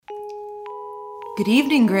Good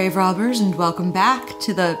evening, grave robbers, and welcome back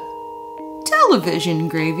to the television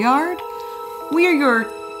graveyard. We are your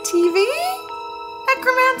TV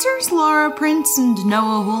necromancers, Laura Prince and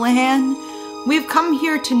Noah Houlihan. We've come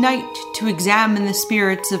here tonight to examine the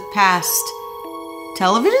spirits of past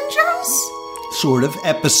television shows? Sort of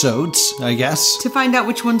episodes, I guess. To find out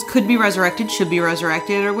which ones could be resurrected, should be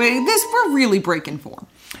resurrected, or we're really breaking form.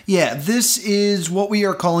 Yeah, this is what we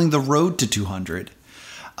are calling the Road to 200.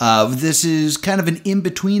 This is kind of an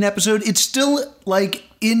in-between episode. It's still, like,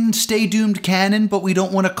 in Stay Doomed canon, but we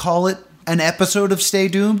don't want to call it an episode of Stay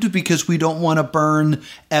Doomed because we don't want to burn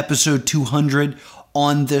episode 200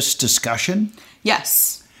 on this discussion.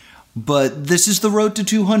 Yes. But this is the Road to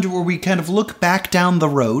 200 where we kind of look back down the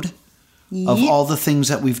road of all the things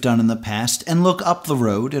that we've done in the past and look up the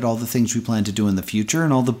road at all the things we plan to do in the future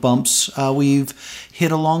and all the bumps we've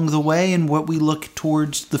hit along the way and what we look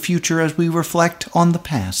towards the future as we reflect on the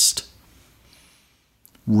past.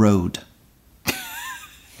 Road.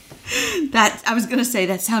 I was going to say,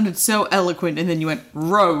 that sounded so eloquent, and then you went,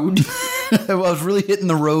 road. I was really hitting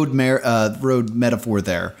the road metaphor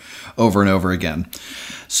there over and over again.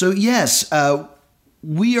 So yes,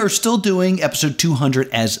 we are still doing episode 200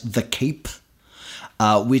 as The Cape,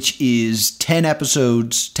 which is 10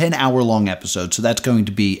 episodes, 10 hour-long episodes. So that's going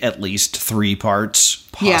to be at least 3 parts,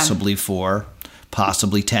 possibly 4,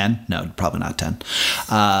 possibly 10. No, probably not 10.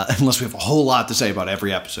 Unless we have a whole lot to say about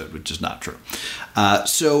every episode, which is not true.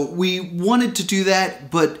 So we wanted to do that,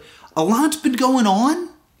 but a lot's been going on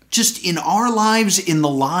just in our lives, in the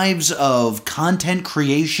lives of content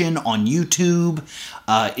creation on YouTube,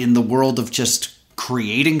 in the world of just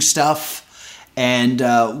creating stuff, and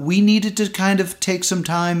we needed to kind of take some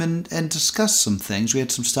time and discuss some things. We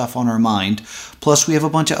had some stuff on our mind, plus we have a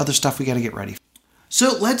bunch of other stuff we got to get ready.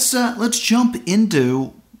 So let's jump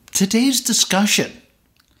into today's discussion.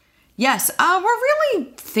 Yes, we're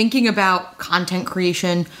really thinking about content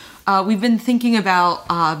creation. We've been thinking about,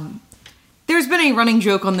 there's been a running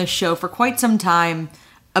joke on this show for quite some time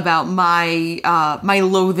about my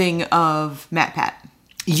loathing of MatPat.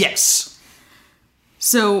 Yes.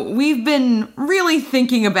 So we've been really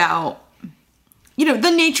thinking about, the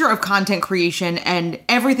nature of content creation, and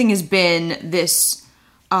everything has been this,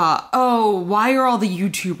 why are all the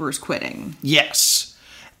YouTubers quitting? Yes.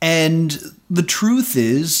 And the truth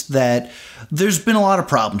is that there's been a lot of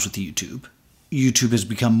problems with YouTube. YouTube has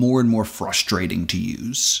become more and more frustrating to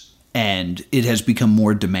use, and it has become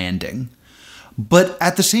more demanding. But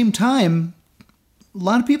at the same time, a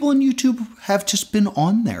lot of people on YouTube have just been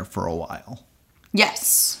on there for a while.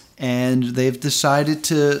 Yes. And they've decided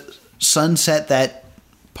to sunset that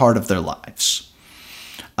part of their lives.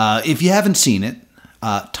 If you haven't seen it,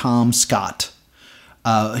 Tom Scott,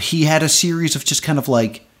 he had a series of just kind of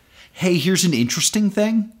like, hey, here's an interesting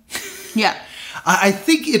thing. Yeah. I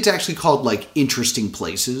think it's actually called like Interesting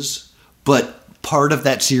Places, but part of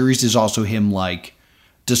that series is also him like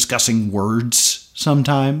discussing words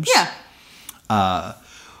sometimes. Yeah.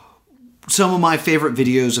 Some of my favorite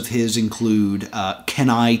videos of his include, Can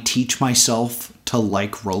I Teach Myself to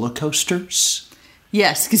Like Roller Coasters?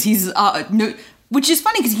 Yes, because he's, which is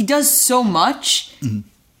funny because he does so much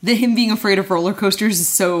that him being afraid of roller coasters is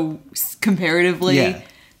so comparatively,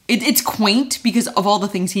 it's quaint because of all the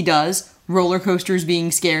things he does, roller coasters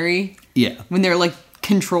being scary. Yeah. When they're like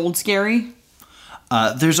controlled scary.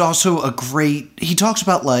 There's also he talks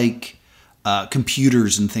about like,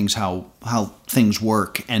 computers and things, how things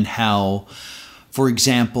work, and how, for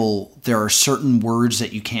example, there are certain words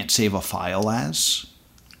that you can't save a file as.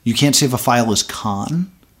 You can't save a file as con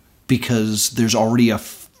because there's already a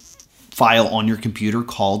file on your computer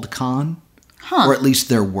called con. Huh. Or at least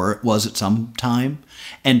there was at some time.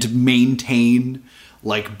 And to maintain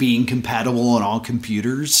like being compatible on all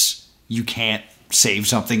computers, you can't save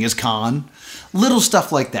something as con. Little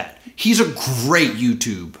stuff like that. He's a great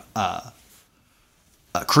YouTube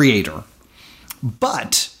creator,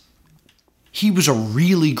 but he was a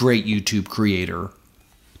really great YouTube creator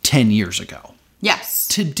 10 years ago. Yes.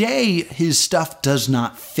 Today, his stuff does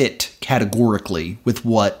not fit categorically with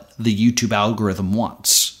what the YouTube algorithm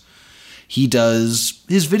wants. His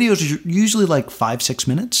videos are usually like 5-6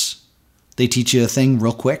 minutes. They teach you a thing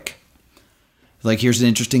real quick. Like, here's an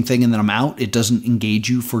interesting thing, and then I'm out. It doesn't engage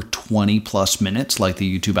you for 20 plus minutes like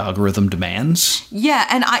the YouTube algorithm demands. Yeah,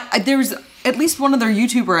 and there's at least one other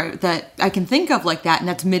YouTuber that I can think of like that, and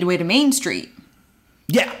that's Midway to Main Street.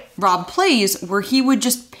 Yeah. Rob Plays, where he would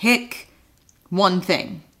just pick one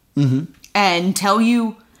thing and tell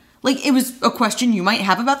you, like, it was a question you might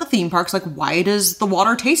have about the theme parks, like, why does the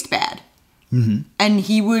water taste bad? And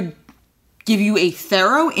he would give you a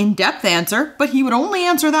thorough, in-depth answer, but he would only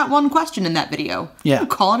answer that one question in that video. Yeah. He'd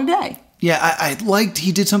call it a day. Yeah, I liked,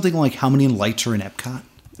 he did something like how many lights are in Epcot?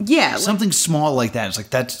 Yeah. Something small like that. It's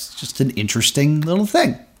like, that's just an interesting little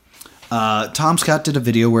thing. Tom Scott did a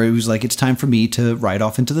video where he was like, it's time for me to ride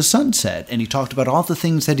off into the sunset. And he talked about all the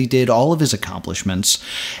things that he did, all of his accomplishments,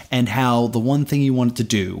 and how the one thing he wanted to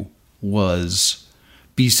do was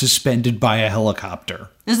be suspended by a helicopter.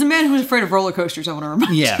 There's a man who's afraid of roller coasters, I want to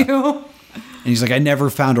remind you. And he's like, I never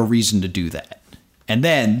found a reason to do that. And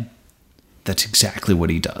then that's exactly what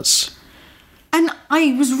he does. And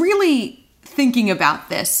I was really thinking about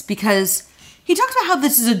this because he talked about how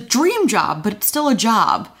this is a dream job, but it's still a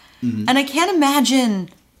job. Mm-hmm. And I can't imagine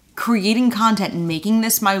creating content and making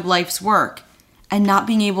this my life's work and not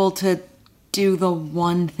being able to do the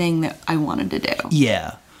one thing that I wanted to do.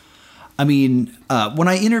 Yeah. I mean, when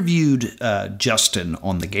I interviewed Justin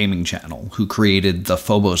on the gaming channel, who created the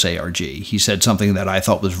Phobos ARG, he said something that I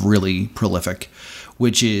thought was really prolific,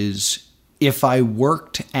 which is, if I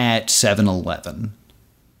worked at 7-Eleven,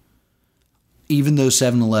 even though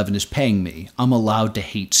 7-Eleven is paying me, I'm allowed to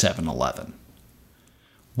hate 7-Eleven.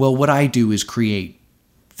 Well, what I do is create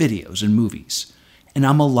videos and movies, and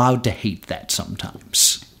I'm allowed to hate that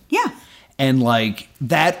sometimes. Yeah. And, like,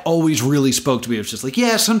 that always really spoke to me. It was just like,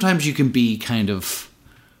 yeah, sometimes you can be kind of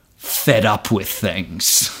fed up with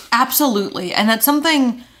things. Absolutely. And that's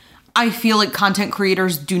something I feel like content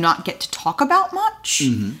creators do not get to talk about much.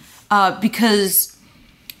 Mm-hmm. Because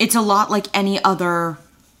it's a lot like any other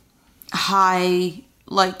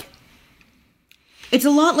it's a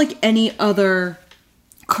lot like any other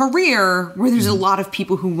career where there's a lot of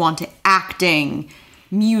people who want to acting,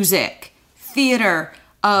 music, theater,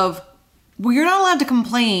 well, you're not allowed to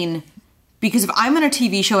complain because if I'm in a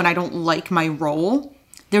TV show and I don't like my role,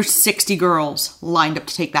 there's 60 girls lined up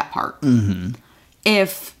to take that part. Mm-hmm.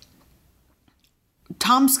 If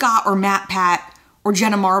Tom Scott or Matt Pat or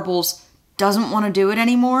Jenna Marbles doesn't want to do it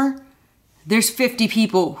anymore, there's 50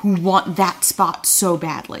 people who want that spot so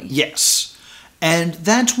badly. Yes. And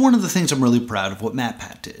that's one of the things I'm really proud of what Matt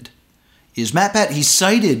Pat did. Is Matt Pat, he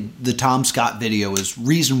cited the Tom Scott video as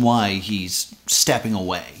reason why he's stepping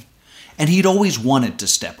away. And he'd always wanted to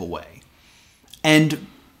step away. And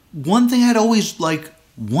one thing I'd always,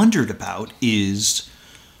 wondered about is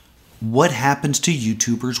what happens to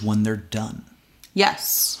YouTubers when they're done.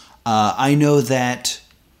 Yes. I know that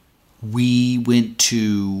we went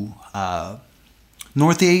to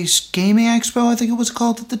Northeast Gaming Expo, I think it was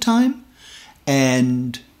called at the time.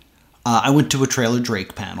 And I went to a Trailer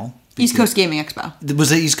Drake panel. East Coast Gaming Expo.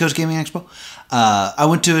 Was it East Coast Gaming Expo? I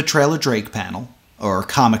went to a Trailer Drake panel, or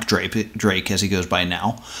Comic Drake as he goes by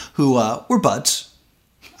now, who were buds.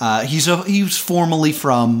 He was formerly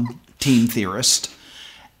from Team Theorist.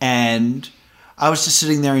 And I was just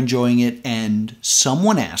sitting there enjoying it, and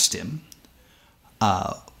someone asked him,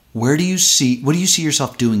 what do you see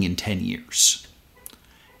yourself doing in 10 years?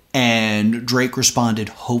 And Drake responded,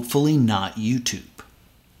 hopefully not YouTube.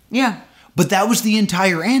 Yeah. But that was the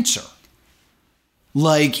entire answer.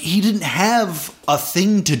 Like, he didn't have a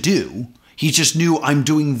thing to do. He just knew, I'm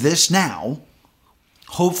doing this now.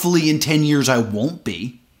 Hopefully in 10 years I won't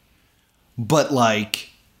be. But,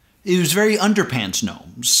 it was very Underpants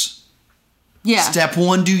Gnomes. Yeah. Step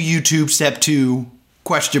 1, do YouTube. Step 2, ?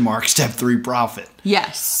 Step 3, profit.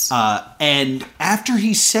 Yes. And after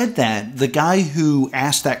he said that, the guy who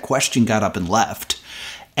asked that question got up and left.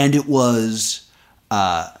 And it was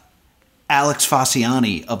Alex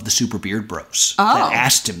Fasciani of the Super Beard Bros that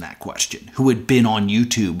asked him that question, who had been on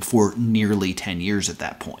YouTube for nearly 10 years at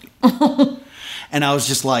that point. And I was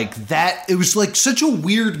just like, it was like such a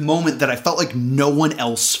weird moment that I felt like no one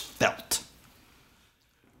else felt.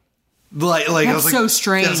 That's I was so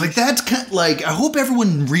strange. I was like, that's kind of I hope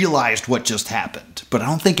everyone realized what just happened, but I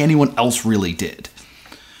don't think anyone else really did.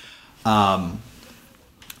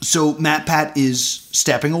 So Matt Pat is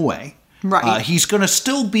stepping away. Right. He's going to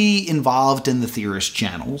still be involved in the Theorist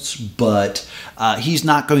channels, but he's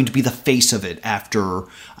not going to be the face of it after,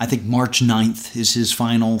 I think, March 9th is his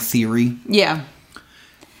final theory. Yeah.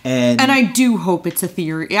 And I do hope it's a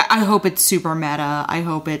theory. I hope it's super meta. I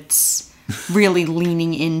hope it's really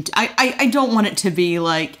leaning into... I don't want it to be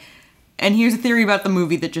and here's a theory about the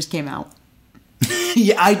movie that just came out.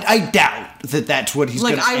 Yeah, I doubt that that's what he's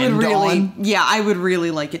going to end on. Yeah, I would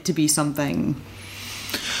really like it to be something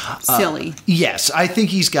silly. Yes, I think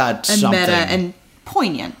he's got something... meta and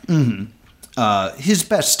poignant. Mm-hmm. His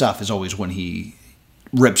best stuff is always when he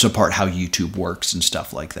rips apart how YouTube works and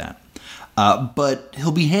stuff like that. But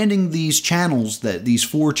he'll be handing these 4 channels that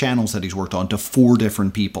he's worked on to 4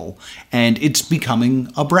 different people, and it's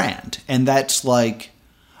becoming a brand. And that's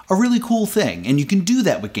a a really cool thing. And you can do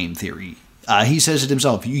that with game theory. He says it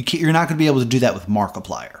himself. You're not going to be able to do that with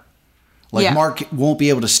Markiplier. Like, Mark won't be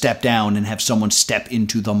able to step down and have someone step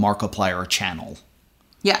into the Markiplier channel.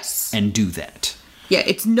 Yes. And do that. Yeah,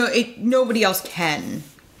 nobody else can.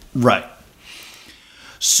 Right.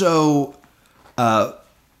 So,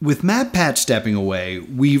 with MatPat stepping away,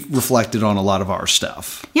 we've reflected on a lot of our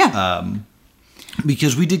stuff. Yeah.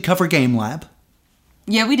 Because we did cover Game Lab.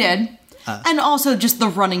 Yeah, we did. And also just the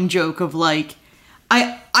running joke of, like,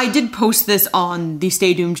 I did post this on the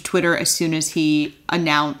Stay Doomed Twitter as soon as he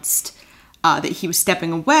announced that he was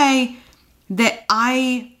stepping away, that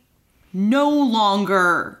I no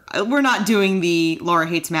longer... We're not doing the Laura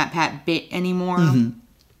Hates MatPat bit anymore.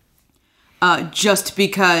 Mm-hmm. Just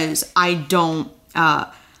because I don't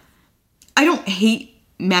hate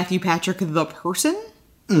Matthew Patrick the person.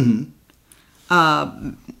 Mm-hmm.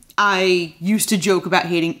 I used to joke about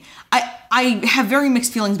hating... I have very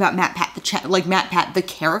mixed feelings about MatPat the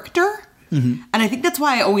character. Mm-hmm. And I think that's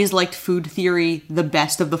why I always liked Food Theory the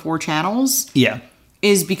best of the 4 channels. Yeah.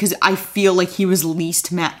 Is because I feel like he was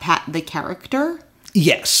least MatPat the character.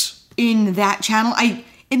 Yes. In that channel. I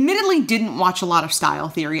admittedly didn't watch a lot of Style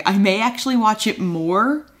Theory. I may actually watch it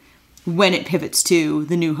more when it pivots to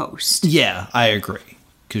the new host. Yeah, I agree.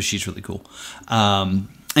 Because she's really cool. And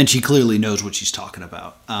she clearly knows what she's talking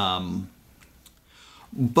about.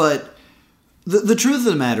 But the truth of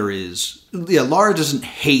the matter is, yeah, Laura doesn't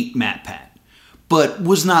hate MatPat, but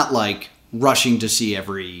was not, like, rushing to see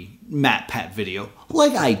every MatPat video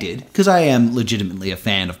like I did, because I am legitimately a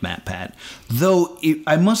fan of MatPat. Though,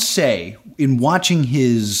 I must say, in watching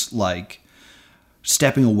his, like,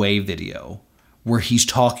 stepping away video, where he's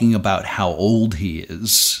talking about how old he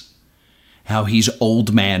is, how he's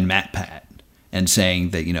old man MatPat, and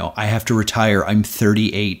saying that, you know, I have to retire, I'm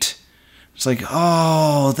 38. It's like,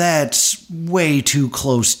 oh, that's way too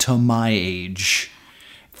close to my age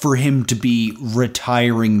for him to be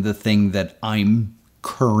retiring the thing that I'm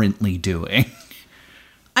currently doing.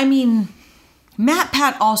 I mean,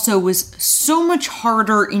 MatPat also was so much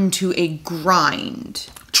harder into a grind.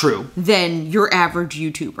 True. Than your average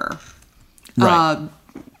YouTuber. Right.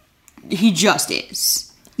 He just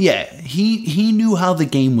is. Yeah, he knew how the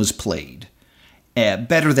game was played.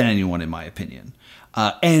 Better than anyone, in my opinion.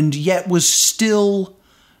 And yet was still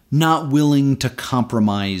not willing to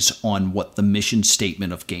compromise on what the mission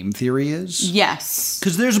statement of game theory is. Yes.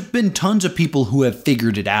 Because there's been tons of people who have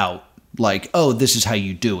figured it out, like, oh, this is how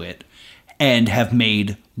you do it, and have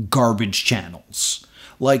made garbage channels.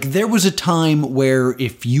 Like, there was a time where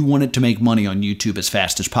if you wanted to make money on YouTube as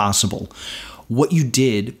fast as possible, what you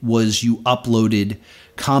did was you uploaded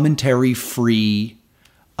commentary-free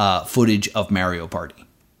footage of Mario Party.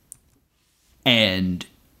 And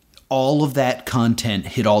all of that content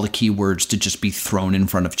hit all the keywords to just be thrown in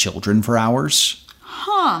front of children for hours.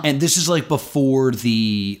 Huh. And this is like before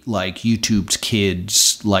the like YouTube's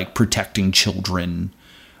kids like protecting children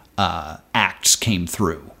acts came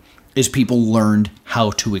through. Is people learned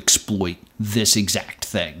how to exploit this exact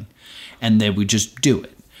thing. And they would just do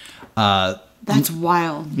it. That's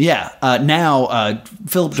wild. Yeah. Now,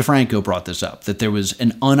 Philip DeFranco brought this up, that there was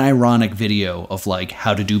an unironic video of, like,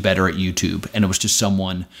 how to do better at YouTube. And it was just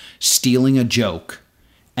someone stealing a joke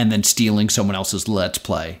and then stealing someone else's Let's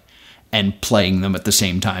Play and playing them at the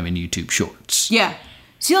same time in YouTube Shorts. Yeah.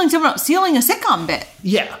 Stealing a sitcom bit.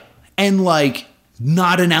 Yeah. And, like,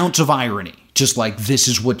 not an ounce of irony. Just like, this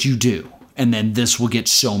is what you do. And then this will get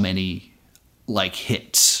so many, like,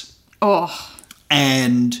 hits. Oh.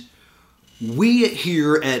 And we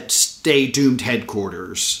here at Stay Doomed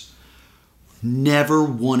headquarters never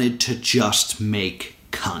wanted to just make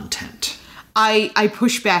content. I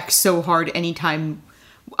push back so hard anytime,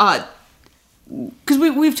 because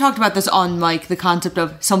we've talked about this on, like, the concept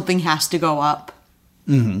of something has to go up.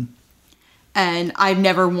 Mm-hmm. And I've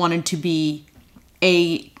never wanted to be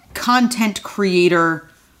a content creator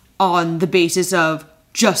on the basis of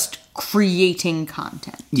just creating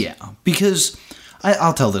content. Yeah, because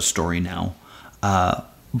I'll tell this story now,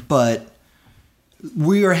 but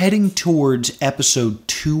we are heading towards episode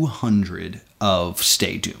 200 of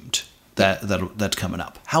Stay Doomed. That's coming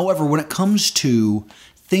up. However, when it comes to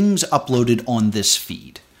things uploaded on this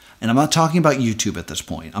feed, and I'm not talking about YouTube at this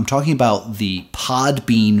point, I'm talking about the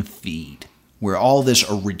Podbean feed, where all this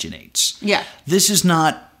originates. Yeah. This is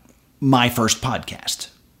not my first podcast.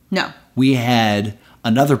 No. We had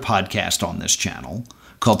another podcast on this channel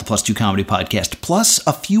called the Plus 2 Comedy Podcast, plus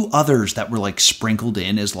a few others that were like sprinkled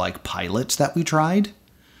in as like pilots that we tried.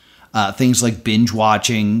 Things like Binge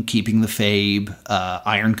Watching, Keeping the Fabe,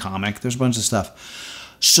 Iron Comic. There's a bunch of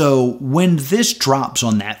stuff. So when this drops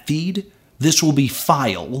on that feed, This will be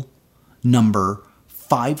file number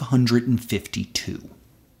 552.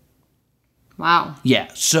 Wow. Yeah,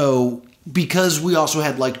 so because we also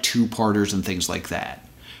had like two-parters and things like that.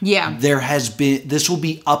 Yeah. This will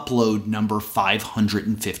be upload number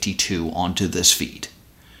 552 onto this feed.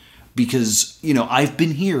 Because, I've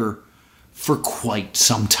been here for quite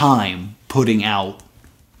some time putting out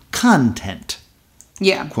content.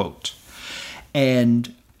 Yeah. Quote.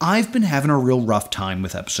 And I've been having a real rough time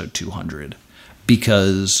with episode 200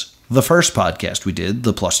 because the first podcast we did,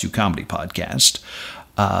 the Plus 2 Comedy Podcast,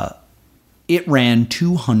 it ran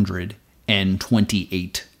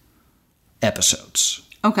 228 episodes.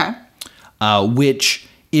 Okay. Which,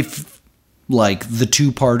 if like the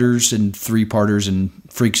two-parters and three-parters and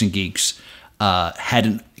Freaks and Geeks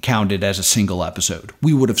hadn't counted as a single episode,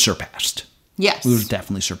 we would have surpassed. Yes. We would have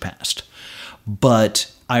definitely surpassed.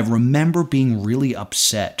 But I remember being really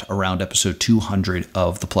upset around episode 200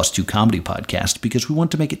 of the Plus 2 Comedy Podcast because we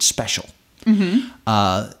wanted to make it special.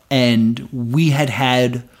 Mm-hmm. And we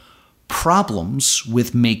had problems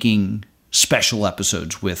with making special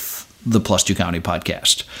episodes with the Plus 2 Comedy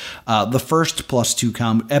Podcast. The first Plus 2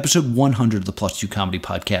 episode 100 of the Plus 2 Comedy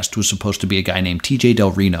Podcast was supposed to be a guy named TJ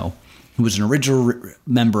Del Reno, who was an original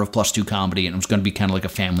member of Plus 2 Comedy, and it was going to be kind of like a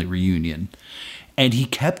family reunion. And he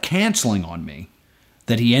kept canceling on me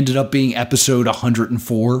that he ended up being episode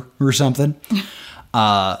 104 or something.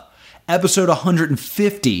 Episode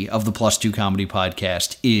 150 of the Plus 2 Comedy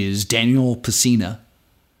Podcast is Daniel Pesina,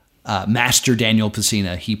 Master Daniel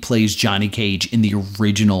Pesina. He plays Johnny Cage in the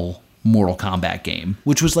original Mortal Kombat game,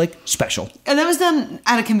 which was like special. And that was done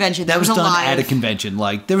at a convention. That was done live. at a convention.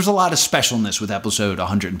 Like, there was a lot of specialness with episode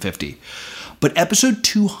 150. But episode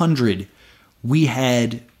 200, we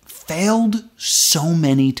had failed so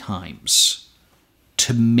many times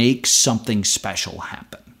to make something special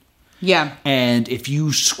happen. Yeah. And if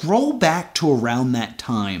you scroll back to around that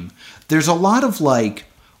time, there's a lot of like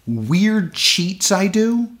weird cheats I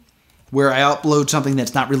do where I upload something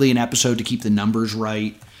that's not really an episode to keep the numbers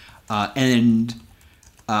right. And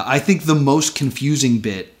I think the most confusing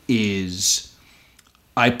bit is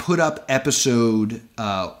I put up episode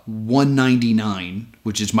 199,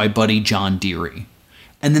 which is my buddy John Deary.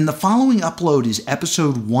 And then the following upload is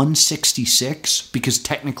episode 166, because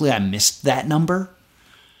technically I missed that number.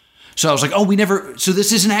 So I was like, so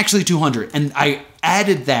this isn't actually 200. And I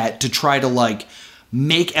added that to try to like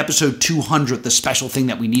make episode 200 the special thing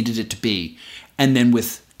that we needed it to be. And then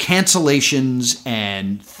with cancellations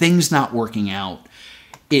and things not working out,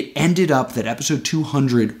 it ended up that episode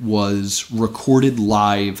 200 was recorded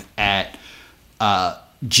live at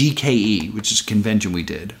GKE, which is a convention we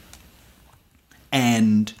did.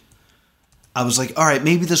 And I was like, all right,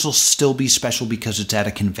 maybe this will still be special because it's at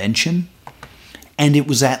a convention. And it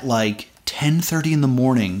was at like 10:30 in the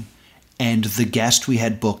morning, and the guest we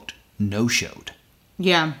had booked no-showed.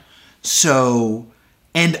 Yeah. So,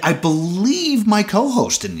 and I believe my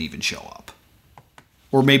co-host didn't even show up.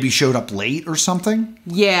 Or maybe showed up late or something.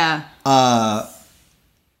 Yeah.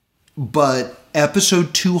 But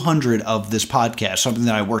episode 200 of this podcast, something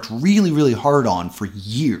that I worked really, really hard on for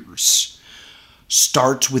years,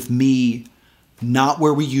 starts with me not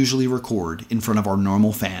where we usually record, in front of our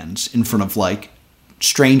normal fans, in front of like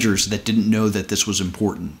strangers that didn't know that this was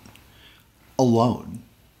important, alone,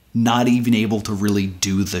 not even able to really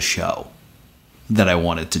do the show that I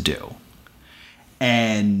wanted to do.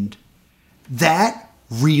 And that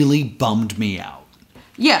really bummed me out.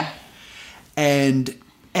 Yeah. And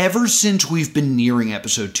ever since we've been nearing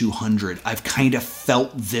episode 200, I've kind of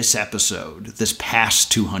felt this episode, this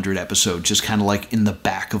past 200 episode, just kind of like in the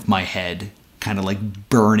back of my head, kind of like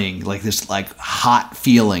burning, like this like hot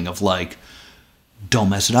feeling of like, don't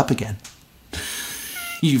mess it up again.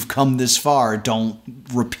 You've come this far. Don't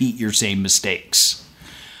repeat your same mistakes.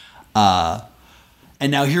 And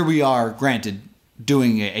now here we are, granted,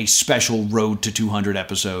 doing a special Road to 200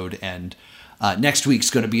 episode, and next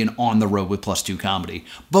week's going to be an On the Road with Plus 2 Comedy.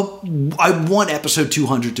 But I want episode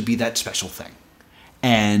 200 to be that special thing.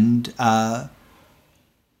 And the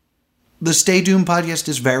Stay Doomed podcast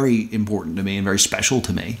is very important to me and very special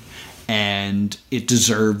to me. And it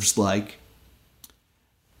deserves, like,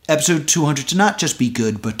 episode 200 to not just be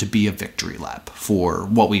good, but to be a victory lap for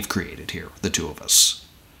what we've created here, the two of us.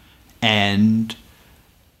 And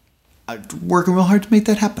I'm working real hard to make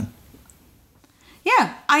that happen.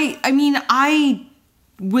 Yeah. I mean, I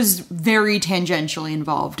was very tangentially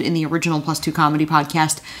involved in the original Plus 2 Comedy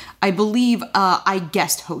Podcast. I believe I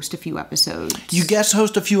guest host a few episodes. You guest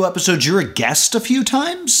host a few episodes. You're a guest a few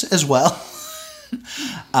times as well.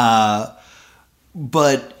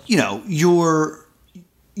 But, you know,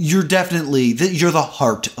 you're definitely, you're the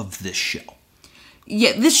heart of this show.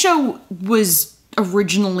 Yeah, this show was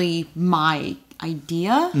originally my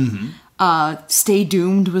idea. Stay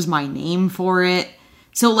Doomed was my name for it.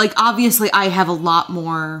 So, like, obviously I have a lot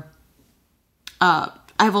more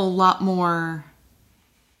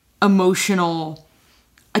emotional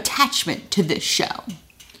attachment to this show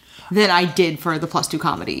than I did for the Plus 2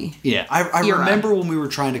 comedy. Yeah, I remember when we were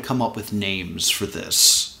trying to come up with names for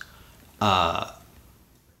this,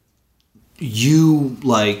 you,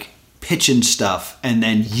 like, pitching stuff, and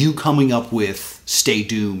then you coming up with Stay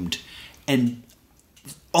Doomed, and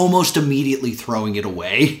almost immediately throwing it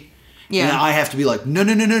away. Yeah. And I have to be like, no,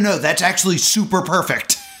 that's actually super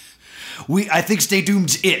perfect. I think Stay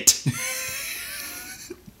Doomed's it.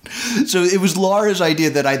 So it was Laura's idea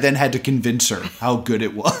that I then had to convince her how good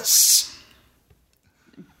it was.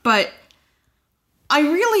 But I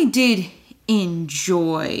really did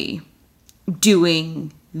enjoy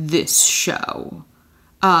doing this show.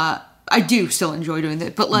 I do still enjoy doing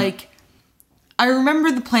it, but like, I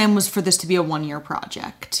remember the plan was for this to be a 1-year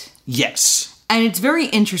project. Yes. And it's very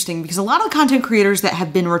interesting because a lot of the content creators that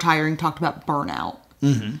have been retiring talked about burnout.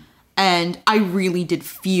 Mm-hmm. And I really did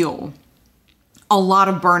feel a lot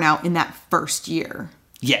of burnout in that first year.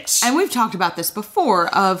 Yes. And we've talked about this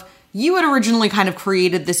before of you had originally kind of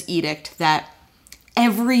created this edict that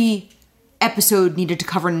every episode needed to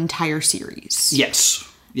cover an entire series. Yes.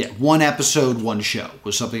 Yeah, 1 episode, 1 show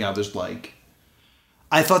was something I was like,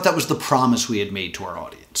 I thought that was the promise we had made to our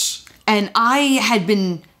audience. And I had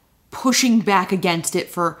been pushing back against it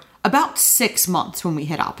for about 6 months when we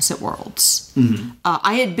hit Opposite Worlds. Mm-hmm.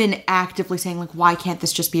 I had been actively saying, like, why can't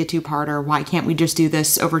this just be a 2-parter? Why can't we just do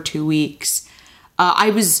this over 2 weeks?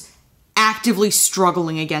 I was actively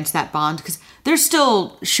struggling against that bond because there's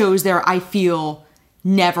still shows there I feel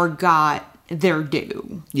never got their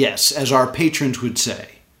due. Yes, as our patrons would say.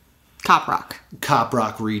 Cop Rock. Cop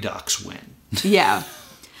Rock Redux win. Yeah.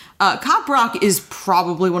 Cop Rock is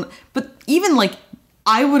probably one, but even like,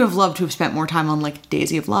 I would have loved to have spent more time on like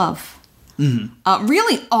Daisy of Love. Mm-hmm.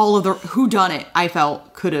 Really all of the whodunit I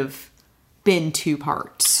felt could have been 2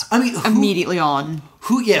 parts. I mean, immediately on.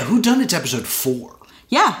 Whodunit's episode 4.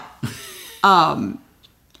 Yeah.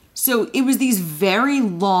 So it was these very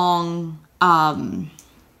long,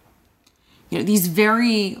 these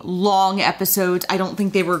very long episodes. I don't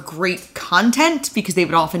think they were great content because they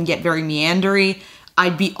would often get very meandery.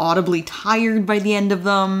 I'd be audibly tired by the end of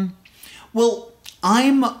them. Well,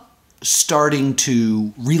 I'm starting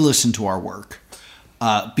to re-listen to our work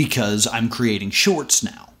because I'm creating shorts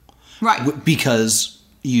now. Right. Because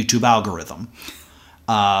YouTube algorithm.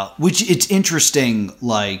 Which it's interesting,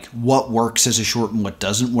 like, what works as a short and what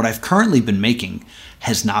doesn't. What I've currently been making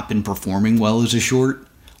has not been performing well as a short.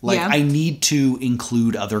 Like, yeah. I need to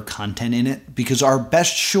include other content in it because our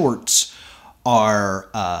best shorts are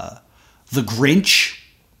The Grinch,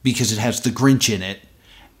 because it has The Grinch in it.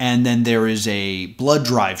 And then there is a Blood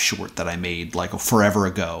Drive short that I made, like, forever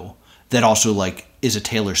ago that also, like, is a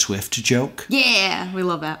Taylor Swift joke. Yeah, we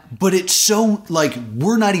love that. But it's so, like,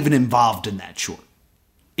 we're not even involved in that short.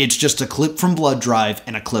 It's just a clip from Blood Drive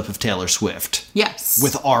and a clip of Taylor Swift. Yes.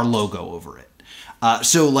 With our logo over it.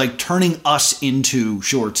 So, like, turning us into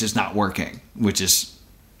shorts is not working, which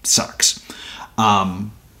sucks.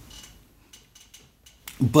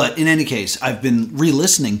 But in any case, I've been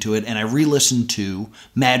re-listening to it, and I re-listened to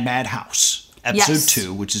Mad Mad House, episode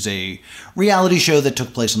 2, which is a reality show that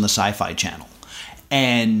took place on the Sci-Fi Channel.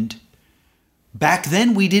 And back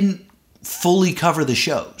then, we didn't fully cover the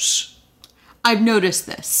shows. I've noticed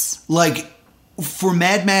this. Like, for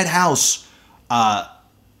Mad Mad House,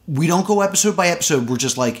 we don't go episode by episode. We're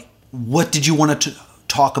just like, what did you want to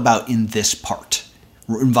talk about in this part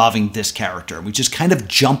involving this character? We just kind of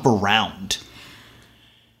jump around.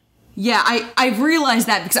 Yeah, I've realized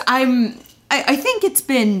that because I think it's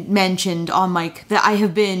been mentioned on Mike that I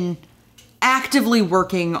have been actively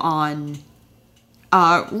working on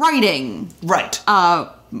writing. Right.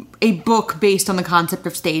 A book based on the concept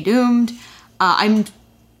of Stay Doomed. I'm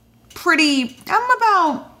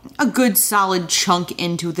about a good solid chunk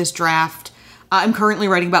into this draft. I'm currently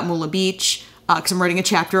writing about Moolah Beach because I'm writing a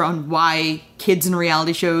chapter on why kids in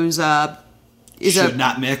reality shows should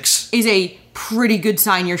not mix. Is a pretty good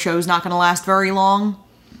sign your show's not going to last very long.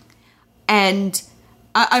 And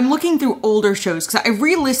I'm looking through older shows because I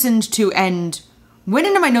re-listened to and went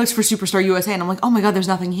into my notes for Superstar USA and I'm like, oh my god, there's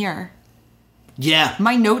nothing here. Yeah.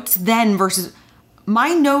 My notes then versus my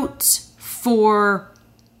notes for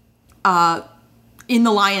In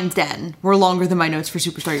the Lion's Den were longer than my notes for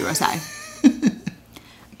Superstar USA.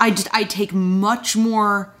 I take much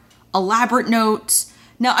more elaborate notes.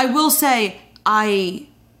 Now, I will say, I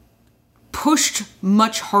pushed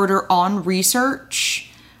much harder on research.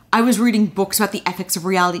 I was reading books about the ethics of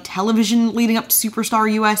reality television leading up to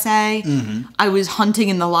Superstar USA. I was hunting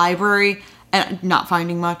in the library and not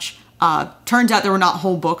finding much. Turns out there were not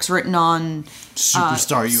whole books written on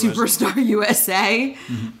Superstar USA.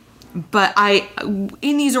 But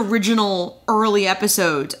in these original early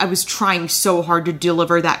episodes, I was trying so hard to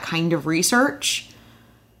deliver that kind of research.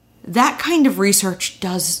 That kind of research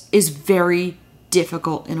is very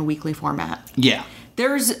difficult in a weekly format. Yeah.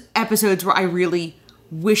 There's episodes where I really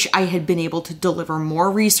wish I had been able to deliver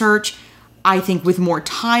more research. I think with more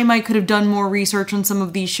time, I could have done more research on some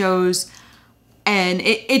of these shows. And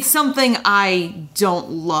it's something I don't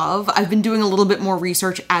love. I've been doing a little bit more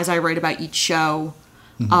research as I write about each show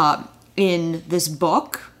in this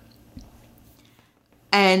book.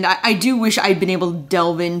 And I do wish I'd been able to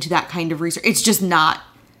delve into that kind of research. It's just not...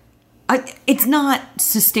 It's not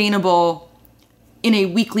sustainable in a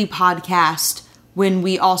weekly podcast when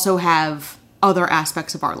we also have other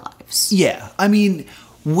aspects of our lives. Yeah. I mean,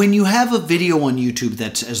 when you have a video on YouTube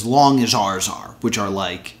that's as long as ours are, which are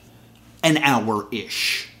like an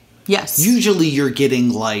hour-ish. Yes. Usually you're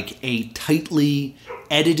getting like a tightly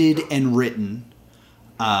edited and written,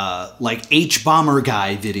 like H-Bomber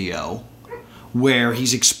Guy video where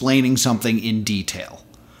he's explaining something in detail.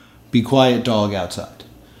 Be quiet, dog, outside.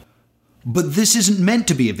 But this isn't meant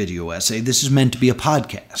to be a video essay. This is meant to be a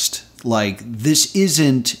podcast. Like, this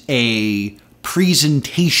isn't a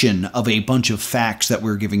presentation of a bunch of facts that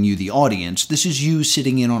we're giving you, the audience. This is you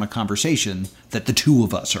sitting in on a conversation that the two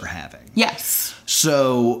of us are having. Yes.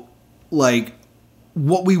 So, like,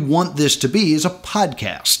 what we want this to be is a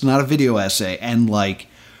podcast, not a video essay. And, like,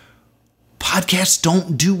 podcasts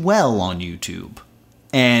don't do well on YouTube.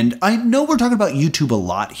 And I know we're talking about YouTube a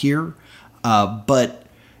lot here, but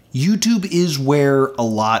YouTube is where a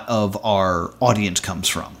lot of our audience comes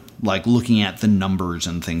from, like looking at the numbers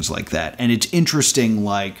and things like that. And it's interesting,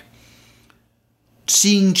 like,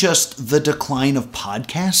 seeing just the decline of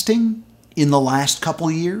podcasting in the last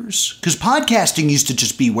couple years. Because podcasting used to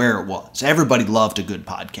just be where it was. Everybody loved a good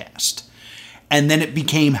podcast. And then it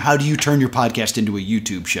became, how do you turn your podcast into a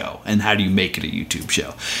YouTube show? And how do you make it a YouTube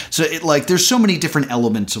show? So, there's so many different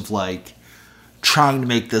elements of, like, trying to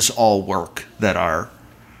make this all work that are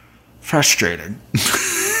frustrating.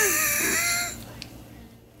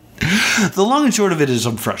 The long and short of it is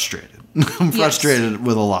I'm frustrated. I'm frustrated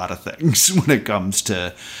with a lot of things when it comes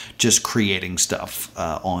to just creating stuff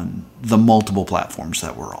on the multiple platforms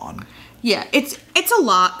that we're on. Yeah, it's a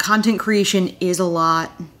lot. Content creation is a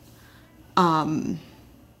lot.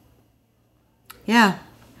 Yeah.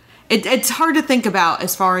 It's hard to think about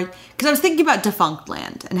as far as... Because I was thinking about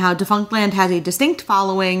Defunctland and how Defunctland has a distinct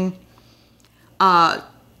following,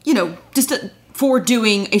 for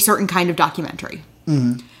doing a certain kind of documentary.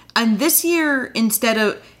 Mm-hmm. And this year, instead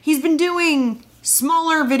of... He's been doing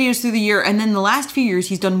smaller videos through the year, and then the last few years,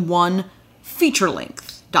 he's done one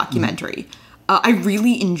feature-length documentary. Mm-hmm. I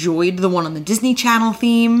really enjoyed the one on the Disney Channel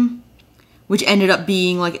theme, which ended up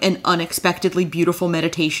being like an unexpectedly beautiful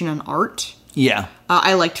meditation on art. Yeah.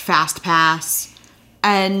 I liked Fast Pass.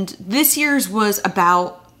 And this year's was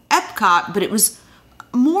about Epcot, but it was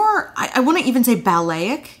more, I want to even say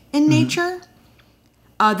ballaic in nature.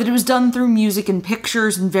 That it was done through music and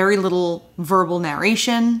pictures and very little verbal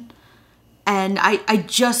narration. And I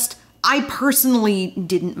personally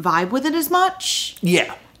didn't vibe with it as much.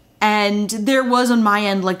 Yeah. And there was on my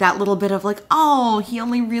end like that little bit of like, oh, he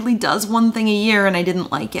only really does one thing a year and I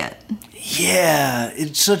didn't like it. Yeah,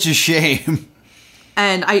 it's such a shame.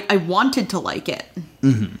 And I wanted to like it,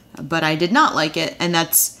 but I did not like it. And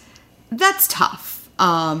that's tough.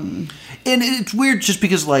 And it's weird just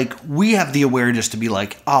because, like, we have the awareness to be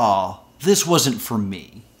like, this wasn't for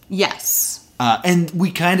me. Yes. And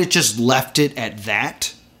we kind of just left it at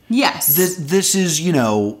that. Yes. This is,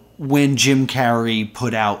 when Jim Carrey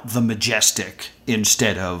put out The Majestic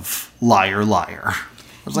instead of Liar, Liar.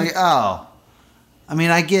 I was like,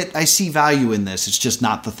 I see value in this. It's just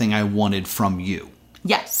not the thing I wanted from you.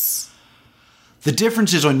 Yes. The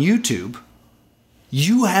difference is on YouTube,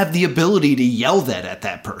 you have the ability to yell that at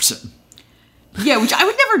that person. Yeah, which I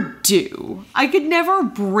would never do. I could never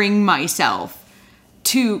bring myself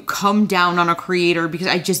to come down on a creator because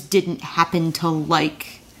I just didn't happen to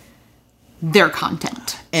like their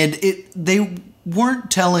content. And they weren't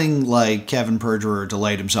telling, like, Kevin Perjurer to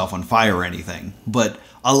light himself on fire or anything, but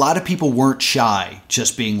a lot of people weren't shy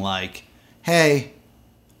just being like, hey,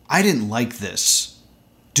 I didn't like this.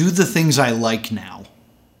 Do the things I like now.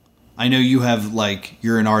 I know you have, like,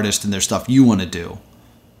 you're an artist and there's stuff you want to do,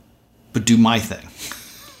 but do my thing.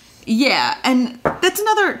 Yeah, and that's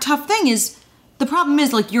another tough thing is the problem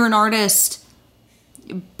is, like, you're an artist,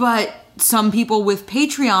 but some people with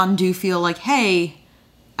Patreon do feel like, hey,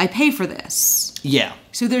 I pay for this. Yeah.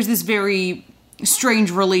 So there's this very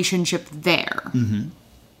strange relationship there. Mm-hmm.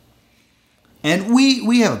 And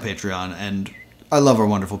we have a Patreon, and I love our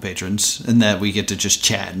wonderful patrons, and that we get to just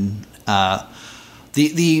chat. And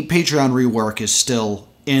the Patreon rework is still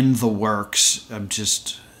in the works.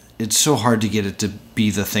 It's so hard to get it to be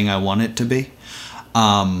the thing I want it to be.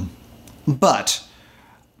 But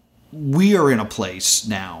we are in a place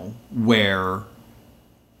now where,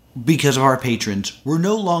 because of our patrons, we're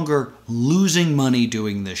no longer losing money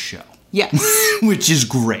doing this show. Yes. Which is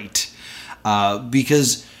great.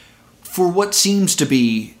 Because for what seems to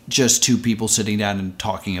be just two people sitting down and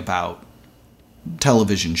talking about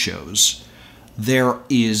television shows, there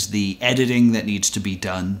is the editing that needs to be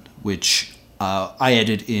done, which I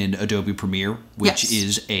edit in Adobe Premiere, which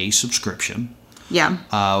is a subscription. Yeah.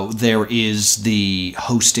 There is the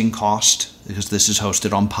hosting cost, because this is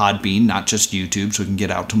hosted on Podbean, not just YouTube, so we can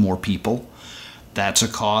get out to more people. That's a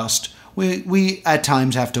cost. We at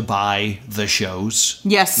times have to buy the shows.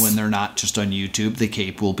 Yes. When they're not just on YouTube. The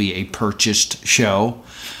Cape will be a purchased show.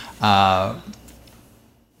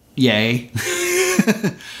 Yay.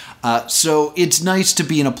 So it's nice to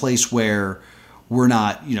be in a place where we're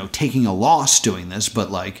not, taking a loss doing this,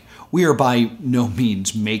 but like we are by no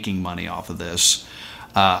means making money off of this.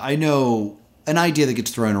 I know an idea that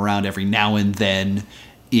gets thrown around every now and then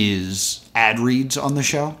is ad reads on the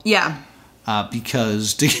show. Yeah.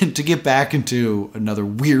 Because to get back into another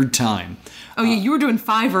weird time. Oh, yeah, you were doing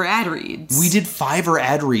Fiverr ad reads. We did Fiverr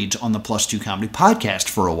ad reads on the Plus 2 Comedy podcast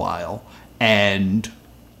for a while. And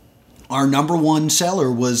our number one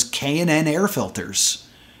seller was K&N air filters.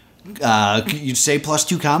 You'd say Plus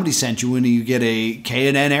 2 Comedy sent you when you get a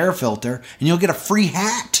K&N air filter, and you'll get a free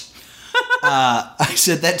hat. I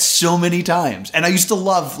said that so many times. And I used to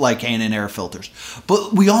love, like, K&N air filters.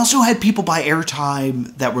 But we also had people buy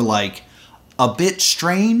airtime that were, like, a bit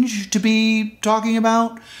strange to be talking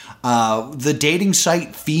about. The dating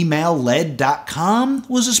site femaleled.com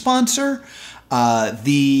was a sponsor.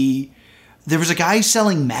 There was a guy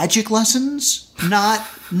selling magic lessons, not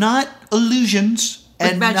illusions.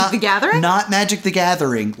 Like Magic the Gathering? Not Magic the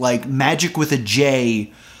Gathering, like Magic with a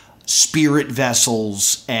J, spirit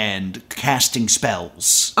vessels, and casting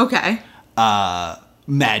spells. Okay.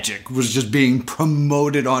 Magic was just being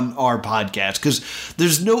promoted on our podcast, because there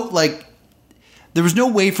was no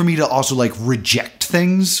way for me to also, like, reject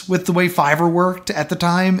things with the way Fiverr worked at the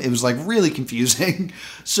time. It was, like, really confusing.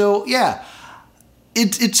 So, yeah,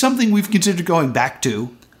 it's something we've considered going back to.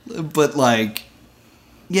 But, like,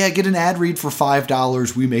 yeah, get an ad read for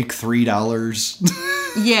 $5, we make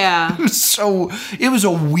 $3. Yeah. So, it was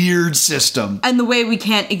a weird system. And the way we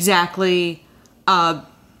can't exactly,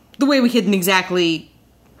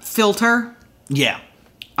 filter. Yeah.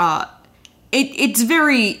 It's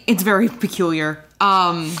very peculiar.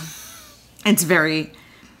 It's very...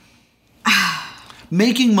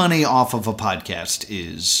 Making money off of a podcast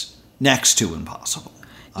is next to impossible.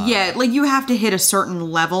 Yeah, like you have to hit a certain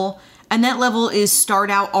level, and that level is start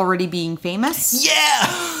out already being famous.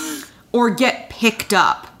 Yeah! Or get picked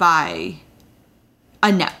up by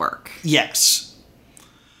a network. Yes.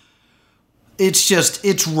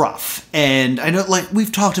 It's rough. And I know, like,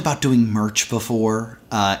 we've talked about doing merch before,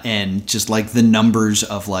 and just, like, the numbers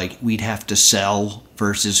of, like, we'd have to sell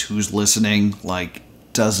versus who's listening, like,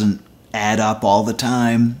 doesn't add up all the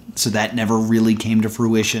time. So that never really came to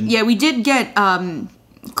fruition. Yeah, we did get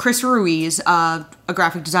Chris Ruiz, a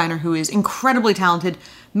graphic designer who is incredibly talented,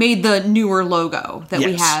 made the newer logo that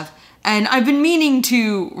we have. And I've been meaning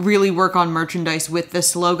to really work on merchandise with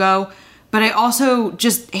this logo, but I also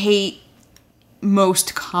just hate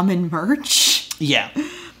most common merch. Yeah.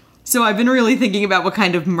 So I've been really thinking about what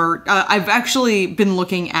kind of merch. I've actually been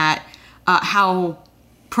looking at how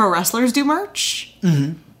pro wrestlers do merch.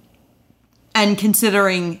 Mm-hmm. And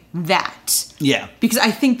considering that. Yeah. Because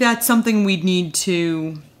I think that's something we'd need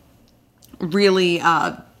to really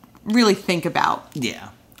think about. Yeah.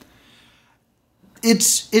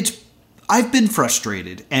 It's I've been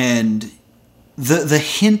frustrated, and the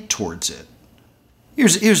hint towards it.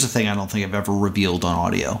 Here's the thing I don't think I've ever revealed on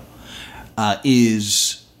audio.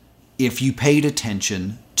 Is if you paid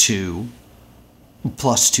attention to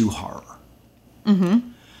Plus 2 horror. Mm-hmm.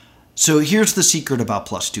 So here's the secret about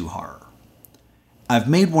Plus 2 horror. I've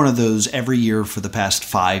made one of those every year for the past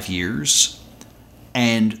 5 years,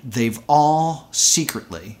 and they've all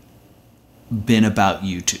secretly been about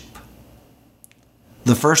YouTube.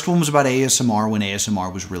 The first one was about ASMR when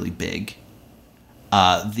ASMR was really big.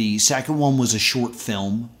 The second one was a short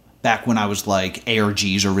film back when I was like,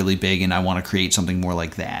 ARGs are really big and I want to create something more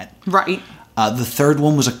like that. Right. The third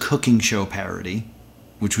one was a cooking show parody,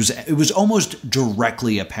 which was almost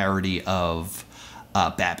directly a parody of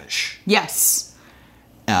Babish. Yes.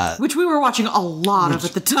 Which we were watching a lot of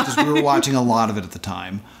at the time. Because we were watching a lot of it at the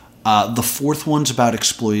time. The fourth one's about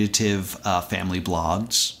exploitative family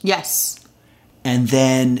blogs. Yes. And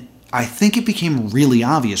then I think it became really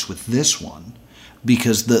obvious with this one,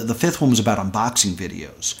 because the fifth one was about unboxing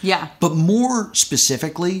videos. Yeah. But more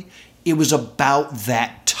specifically, it was about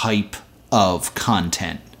that type of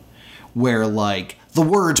content where, like, the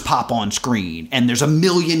words pop on screen and there's a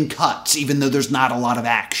million cuts even though there's not a lot of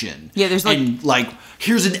action. Yeah, there's like... And, like,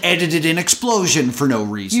 here's an edited-in explosion for no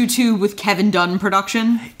reason. YouTube with Kevin Dunn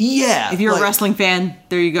production. Yeah. If you're a wrestling fan,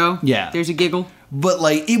 there you go. Yeah. There's a giggle. But,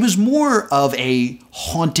 like, it was more of a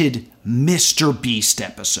haunted Mr. Beast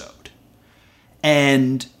episode.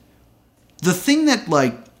 And the thing that,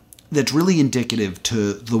 like, that's really indicative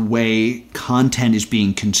to the way content is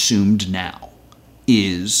being consumed now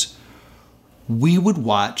is we've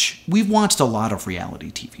watched a lot of reality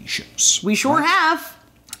TV shows. We sure have.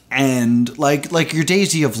 And, like your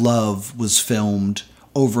Daisy of Love was filmed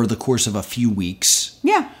over the course of a few weeks.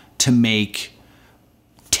 Yeah. To make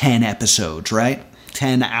 10 episodes, right?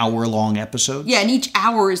 10-hour-long episodes. Yeah, and each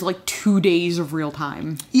hour is like 2 days of real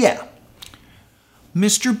time. Yeah.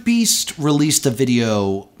 Mr. Beast released a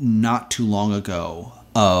video not too long ago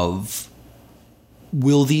of,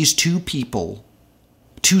 will these two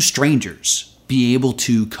strangers, be able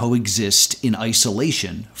to coexist in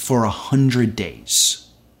isolation for 100 days?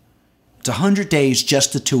 It's 100 days,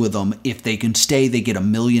 just the two of them. If they can stay, they get $1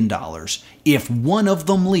 million. If one of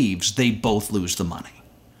them leaves, they both lose the money.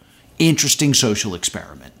 Interesting social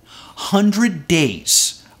experiment. 100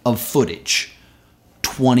 days of footage,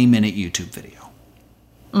 20-minute YouTube video.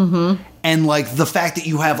 Mm-hmm. And, like, the fact that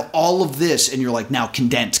you have all of this and you're like, now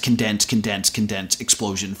condense,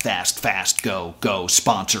 explosion, fast, go,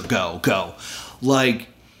 sponsor, go. Like,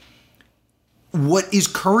 what is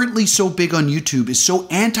currently so big on YouTube is so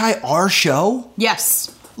anti our show.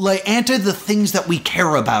 Yes. Like, anti the things that we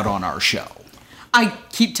care about on our show. I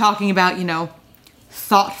keep talking about,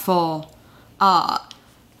 thoughtful.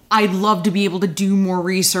 I'd love to be able to do more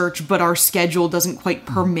research, but our schedule doesn't quite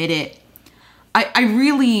permit it.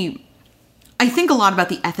 I think a lot about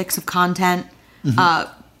the ethics of content.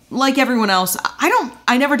 Mm-hmm. Like everyone else,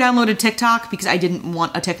 I never downloaded TikTok because I didn't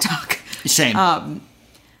want a TikTok. Same.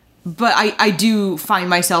 But I do find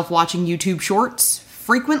myself watching YouTube shorts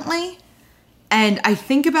frequently, and I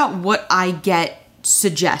think about what I get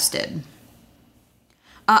suggested.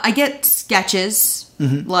 I get sketches,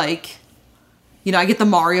 like, I get the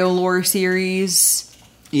Mario lore series.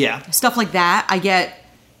 Yeah. Stuff like that. I get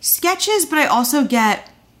sketches, but I also get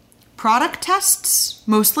product tests,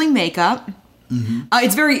 mostly makeup. Mm-hmm.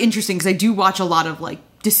 It's very interesting because I do watch a lot of, like,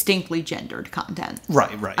 distinctly gendered content.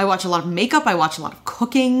 Right. I watch a lot of makeup. I watch a lot of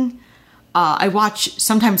cooking. I watch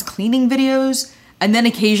sometimes cleaning videos, and then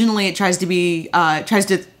occasionally it tries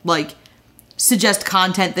to suggest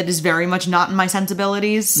content that is very much not in my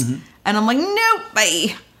sensibilities. Mm-hmm. And I'm like, nope,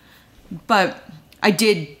 bye. But I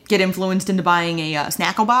did get influenced into buying a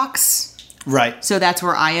Snackle box. Right. So that's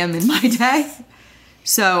where I am in my day.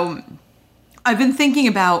 So I've been thinking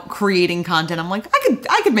about creating content. I'm like,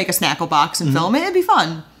 I could make a Snackle box and film it. It'd be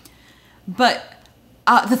fun. But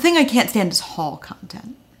the thing I can't stand is haul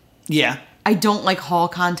content. Yeah. I don't like haul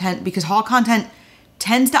content because haul content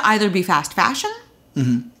tends to either be fast fashion,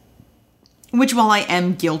 which, while I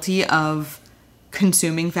am guilty of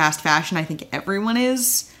consuming fast fashion, I think everyone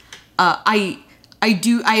is. I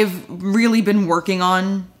have really been working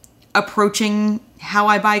on approaching how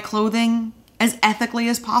I buy clothing as ethically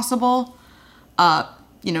as possible.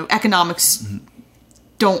 Economics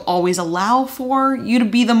don't always allow for you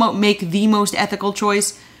to make the most ethical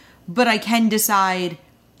choice, but I can decide,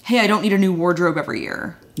 hey, I don't need a new wardrobe every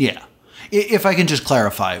year. Yeah. If I can just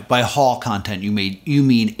clarify, by haul content, you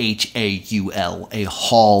mean HAUL, a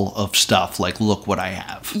haul of stuff, like, look what I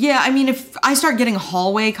have. Yeah, I mean, if I start getting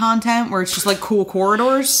hallway content where it's just, like, cool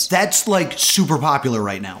corridors. That's, like, super popular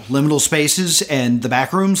right now. Liminal spaces and the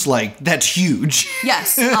back rooms, like, that's huge.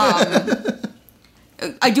 Yes.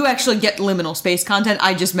 I do actually get liminal space content.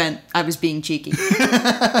 I just meant I was being cheeky.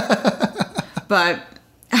 But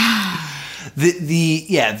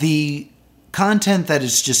the content that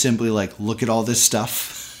is just simply like, look at all this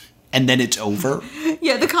stuff, and then it's over.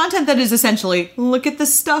 Yeah, the content that is essentially, look at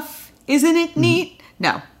this stuff, isn't it neat?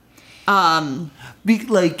 No. To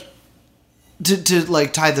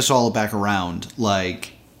tie this all back around,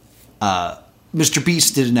 like, Mr.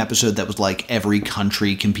 Beast did an episode that was like every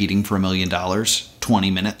country competing for $1 million, 20 20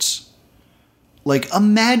 minutes. Like,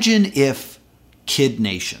 imagine if Kid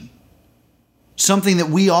Nation, something that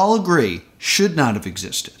we all agree should not have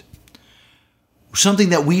existed, something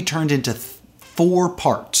that we turned into 4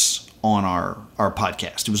 parts on our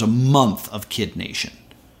podcast. It was a month of Kid Nation.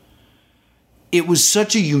 It was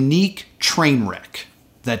such a unique train wreck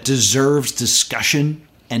that deserves discussion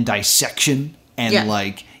and dissection and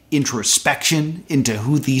like introspection into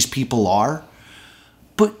who these people are.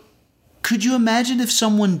 But could you imagine if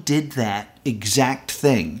someone did that exact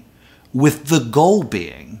thing with the goal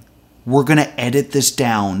being, we're going to edit this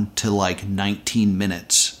down to like 19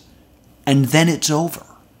 minutes and then it's over.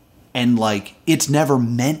 And like, it's never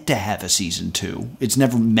meant to have a season 2. It's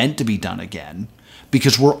never meant to be done again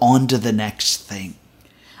because we're on to the next thing.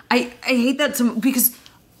 I hate that because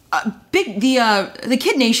the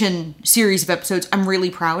Kid Nation series of episodes I'm really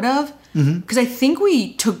proud of because I think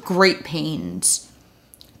we took great pains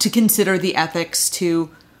to consider the ethics to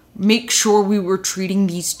make sure we were treating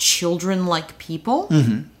these children like people.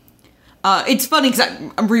 It's funny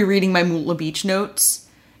because I'm rereading my Moolah Beach notes.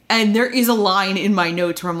 And there is a line in my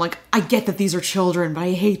notes where I'm like, I get that these are children, but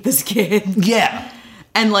I hate this kid. Yeah.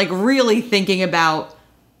 And like really thinking about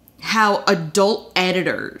how adult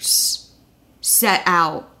editors set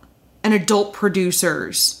out and adult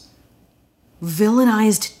producers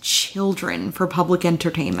villainized children for public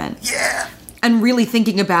entertainment. Yeah. And really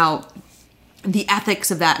thinking about the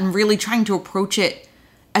ethics of that and really trying to approach it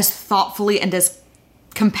as thoughtfully and as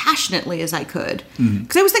compassionately as I could.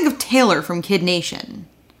 Because I always think of Taylor from Kid Nation.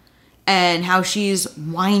 And how she's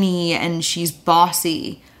whiny and she's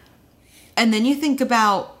bossy. And then you think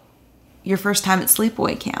about your first time at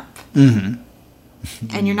sleepaway camp. And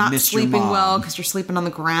you're not sleeping well because you're sleeping on the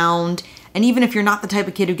ground. And even if you're not the type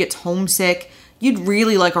of kid who gets homesick, you'd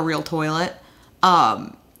really like a real toilet.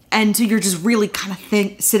 And so you're just really kind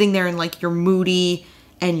of sitting there and like you're moody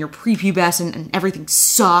and you're prepubescent and everything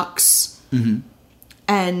sucks.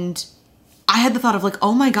 And I had the thought of like,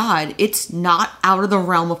 oh my God, it's not out of the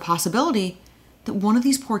realm of possibility that one of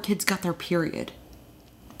these poor kids got their period.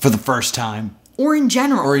 For the first time. Or in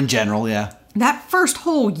general. Yeah. That first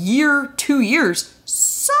whole year, 2 years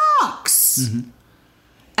sucks.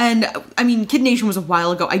 And I mean, Kid Nation was a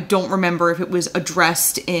while ago. I don't remember if it was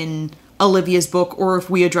addressed in Olivia's book or if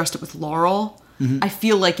we addressed it with Laurel. I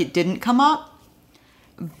feel like it didn't come up.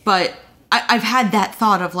 But I've had that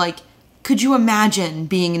thought of like, could you imagine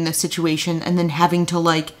being in this situation and then having to,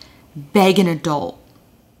 like, beg an adult?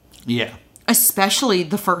 Yeah. Especially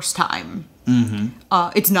the first time.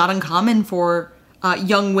 It's not uncommon for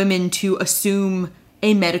young women to assume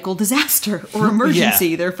a medical disaster or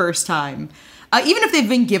emergency their first time. Even if they've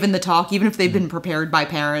been given the talk, even if they've been prepared by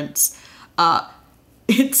parents,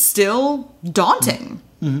 it's still daunting.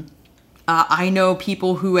 I know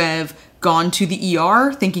people who have gone to the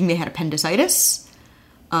ER thinking they had appendicitis.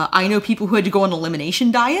 I know people who had to go on elimination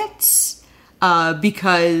diets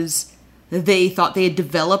because they thought they had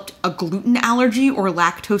developed a gluten allergy or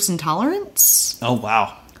lactose intolerance. Oh,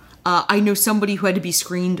 wow. I know somebody who had to be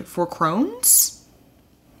screened for Crohn's.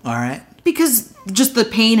 All right. Because just the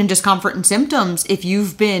pain and discomfort and symptoms, if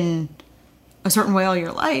you've been a certain way all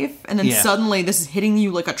your life, and then suddenly this is hitting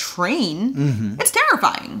you like a train, it's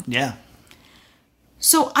terrifying. Yeah.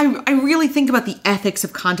 So I really think about the ethics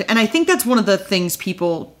of content, and I think that's one of the things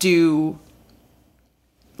people do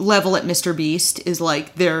level at Mr. Beast is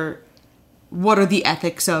like what are the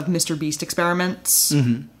ethics of Mr. Beast experiments?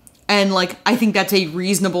 And like I think that's a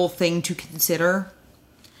reasonable thing to consider.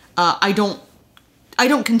 I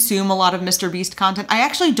don't consume a lot of Mr. Beast content. I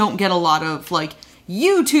actually don't get a lot of like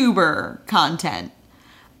YouTuber content.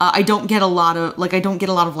 I don't get a lot of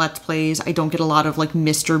Let's Plays. I don't get a lot of like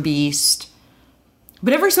Mr. Beast.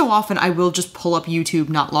 But every so often, I will just pull up YouTube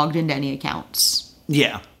not logged into any accounts.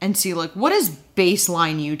 Yeah. And see, like, what is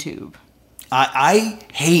baseline YouTube? I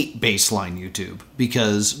hate baseline YouTube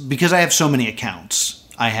because I have so many accounts.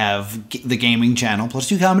 I have the gaming channel, Plus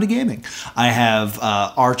 2 Comedy Gaming. I have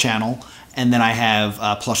our channel, and then I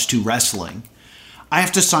have Plus 2 Wrestling. I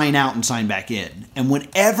have to sign out and sign back in. And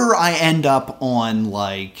whenever I end up on,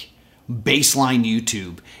 like, baseline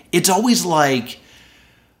YouTube, it's always like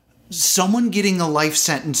someone getting a life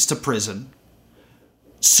sentence to prison,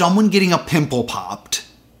 someone getting a pimple popped,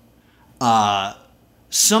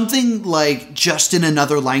 something like just in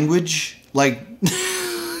another language, like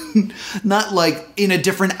not like in a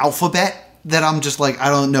different alphabet that I'm just like, I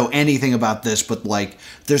don't know anything about this, but like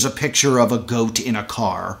there's a picture of a goat in a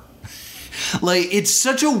car. Like, it's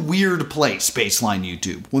such a weird place, baseline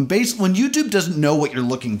YouTube. When YouTube doesn't know what you're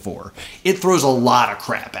looking for, it throws a lot of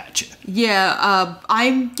crap at you. Yeah,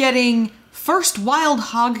 I'm getting First wild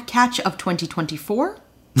hog catch of 2024.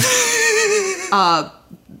 The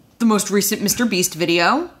most recent Mr. Beast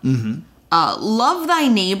video. Love Thy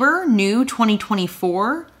Neighbor, new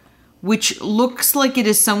 2024, which looks like it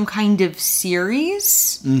is some kind of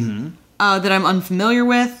series that I'm unfamiliar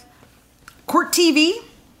with. Court TV.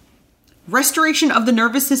 Restoration of the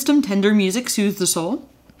Nervous System, Tender Music, Soothes the Soul.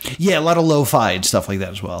 Yeah, a lot of lo-fi and stuff like that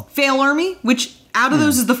as well. Fail Army, which out of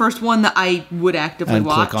those is the first one that I would actively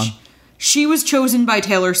watch. Click on. She Was Chosen by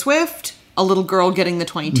Taylor Swift. A little girl getting the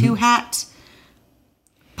 22 hat.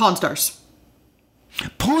 Pawn Stars.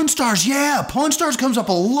 Pawn Stars, yeah. Pawn Stars comes up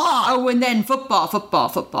a lot. Oh, and then football.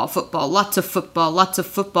 Lots of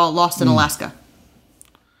football. Lost in Alaska.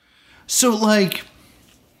 So, like,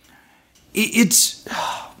 it's...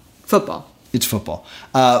 Football. It's football.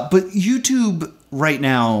 But YouTube right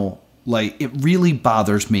now, like, it really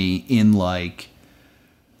bothers me in, like...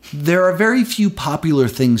 There are very few popular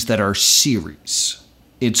things that are series.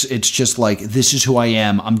 It's just like, this is who I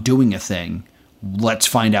am. I'm doing a thing. Let's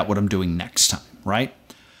find out what I'm doing next time, right?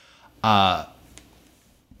 And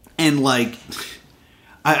like,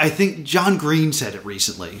 I think John Green said it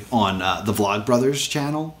recently on the Vlogbrothers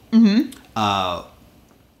channel.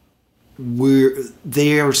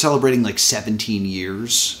 They are celebrating like 17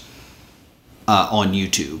 years on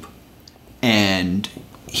YouTube. And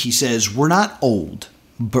he says, we're not old,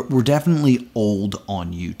 but we're definitely old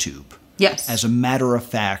on YouTube. Yes. As a matter of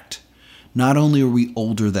fact, not only are we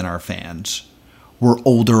older than our fans, we're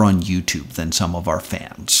older on YouTube than some of our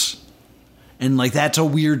fans. And, like, that's a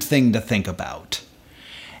weird thing to think about.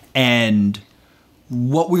 And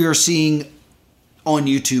what we are seeing on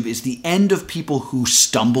YouTube is the end of people who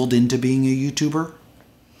stumbled into being a YouTuber.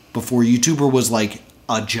 Before YouTuber was, like,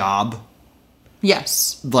 a job.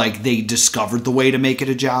 Yes. Like, they discovered the way to make it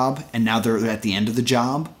a job, and now they're at the end of the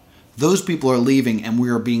job. Those people are leaving, and we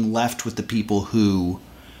are being left with the people who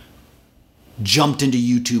jumped into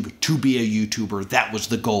YouTube to be a YouTuber. That was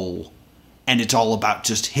the goal. And it's all about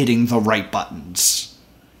just hitting the right buttons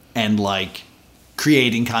and, like,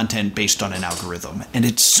 creating content based on an algorithm. And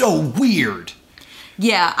it's so weird.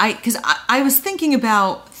 Yeah, because I was thinking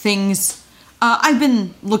about things. I've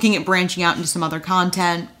been looking at branching out into some other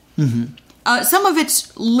content. Some of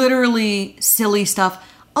it's literally silly stuff.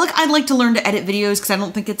 Like, I'd like to learn to edit videos because I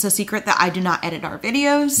don't think it's a secret that I do not edit our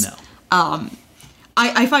videos. No.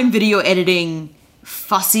 I find video editing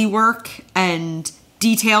fussy work and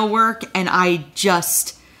detail work, and I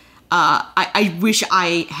just, I wish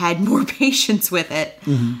I had more patience with it.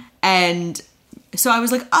 And so I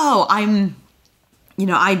was like, I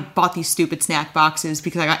bought these stupid snack boxes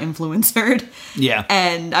because I got influencered. Yeah.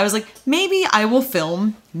 And I was like, maybe I will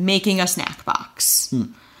film making a snack box.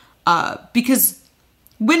 Because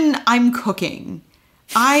when I'm cooking,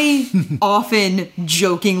 I often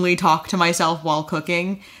jokingly talk to myself while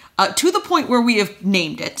cooking, to the point where we have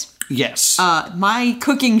named it. Yes. My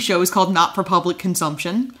cooking show is called Not for Public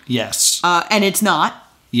Consumption. Yes. And it's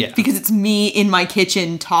not. Yeah. Because it's me in my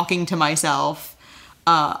kitchen talking to myself.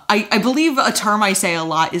 I believe a term I say a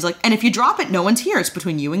lot is like, and if you drop it, no one's here. It's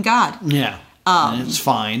between you and God. Yeah. And it's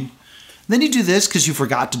fine. Then you do this because you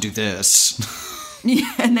forgot to do this.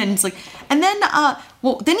 Yeah, and then it's like, and then,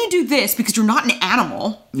 then you do this because you're not an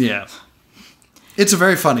animal. Yeah. It's a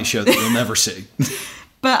very funny show that you'll never see.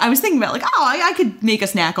 But I was thinking about, like, I could make a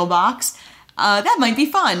snackle box. That might be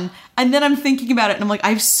fun. And then I'm thinking about it, and I'm like, I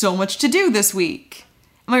have so much to do this week.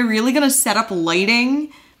 Am I really going to set up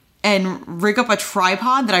lighting and rig up a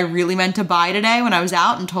tripod that I really meant to buy today when I was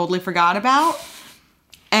out and totally forgot about?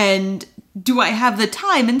 And do I have the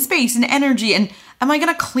time and space and energy? And am I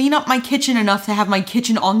going to clean up my kitchen enough to have my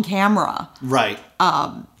kitchen on camera? Right.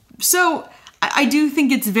 So I do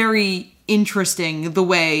think it's very interesting the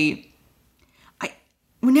way...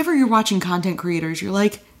 Whenever you're watching content creators, you're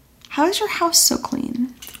like, how is your house so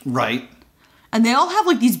clean? Right. And they all have,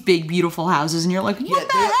 like, these big, beautiful houses, and you're like, what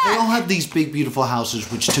the heck? They all have these big, beautiful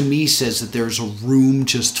houses, which to me says that there's a room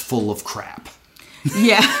just full of crap.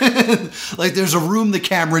 Yeah. Like, there's a room the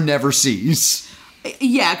camera never sees.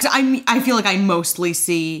 Yeah, because I feel like I mostly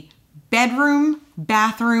see bedroom,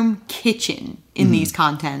 bathroom, kitchen in these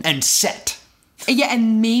content. And set. Yeah,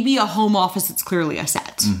 and maybe a home office that's clearly a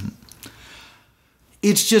set.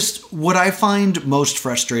 It's just, what I find most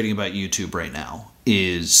frustrating about YouTube right now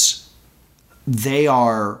is they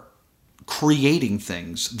are creating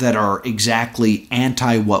things that are exactly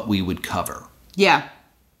anti what we would cover. Yeah.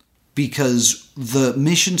 Because the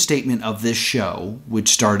mission statement of this show, which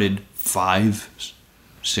started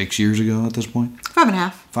 5-6 years ago at this point.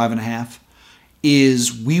 5.5. 5.5.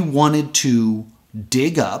 Is we wanted to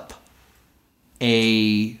dig up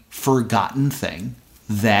a forgotten thing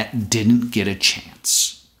that didn't get a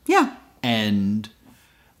chance. Yeah. And,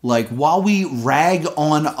 like, while we rag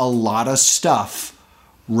on a lot of stuff,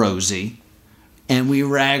 Rosie, and we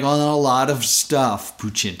rag on a lot of stuff,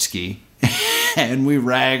 Puchinsky, and we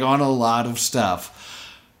rag on a lot of stuff,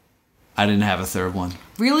 I didn't have a third one.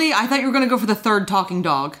 Really? I thought you were going to go for the third talking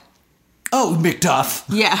dog. Oh, McDuff.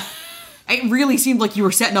 Yeah. It really seemed like you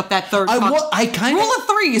were setting up that third. Rule of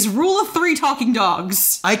three is rule of three talking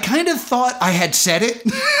dogs. I kind of thought I had said it.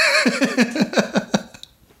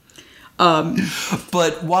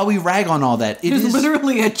 But while we rag on all that, there's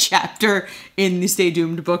literally a chapter in the Stay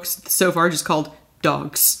Doomed books so far just called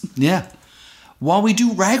Dogs. Yeah. While we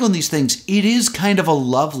do rag on these things, it is kind of a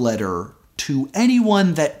love letter to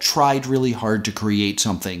anyone that tried really hard to create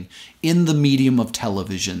something in the medium of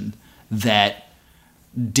television that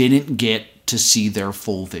didn't get to see their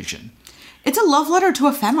full vision. It's a love letter to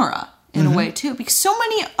ephemera in a way, too, because so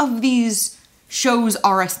many of these shows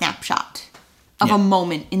are a snapshot of a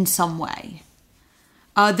moment in some way.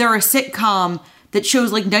 They're a sitcom that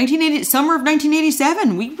shows like summer of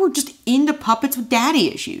 1987. We were just into puppets with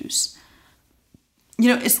daddy issues. You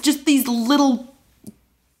know, it's just these little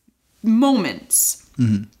moments.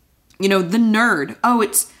 Mm-hmm. You know, The Nerd. Oh,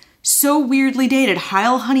 it's so weirdly dated.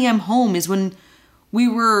 Heil, Honey, I'm Home is when we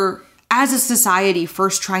were, as a society,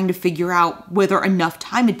 first trying to figure out whether enough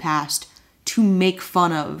time had passed to make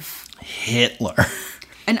fun of Hitler.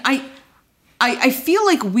 And I feel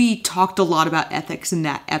like we talked a lot about ethics in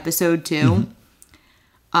that episode, too. Mm-hmm.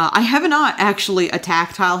 I have not actually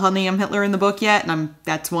attacked Heil, Honey, I'm Hitler in the book yet, and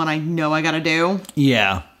that's one I know I gotta do.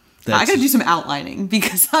 Yeah. I gotta do some outlining,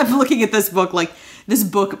 because I'm looking at this book like, this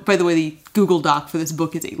book, by the way, the Google Doc for this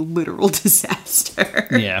book is a literal disaster.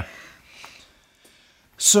 Yeah.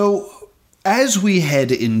 So, as we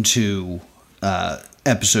head into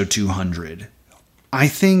episode 200, I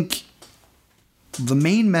think the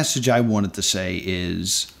main message I wanted to say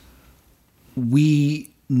is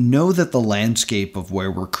we know that the landscape of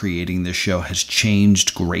where we're creating this show has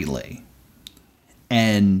changed greatly.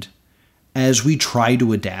 And as we try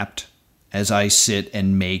to adapt, as I sit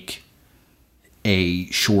and make a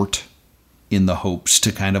short in the hopes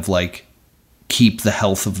to kind of like keep the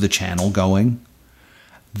health of the channel going,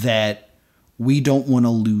 that we don't want to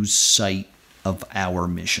lose sight of our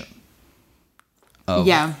mission. Of,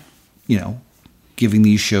 you know, giving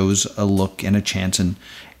these shows a look and a chance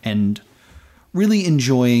and really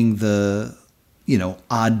enjoying the, you know,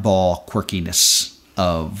 oddball quirkiness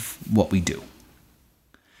of what we do.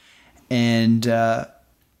 And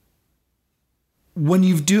when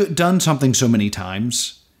you've done something so many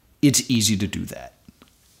times, it's easy to do that.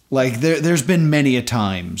 Like, there's been many a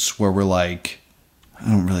times where we're like, I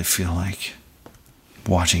don't really feel like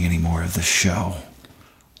watching any more of the show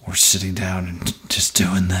or sitting down and just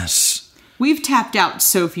doing this. We've tapped out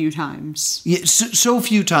so few times. Yeah, so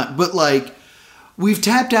few times. But, like, we've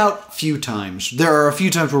tapped out few times. There are a few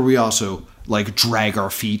times where we also, like, drag our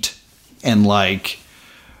feet and, like,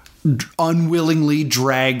 unwillingly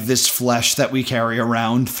drag this flesh that we carry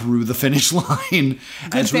around through the finish line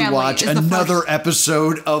as we watch another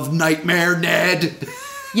episode of Nightmare Ned.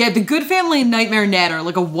 Yeah, The Good Family and Nightmare Ned are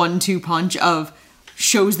like a 1-2 punch of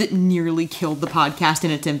shows that nearly killed the podcast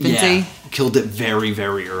in its infancy. Yeah, killed it very,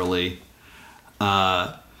 very early.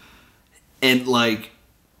 And, like,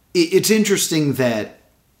 it's interesting that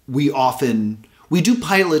we do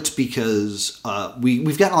pilots because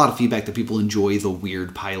we've gotten a lot of feedback that people enjoy the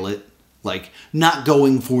weird pilot. Like, not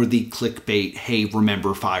going for the clickbait, hey,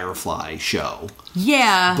 remember Firefly show.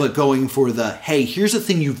 Yeah. But going for the, hey, here's a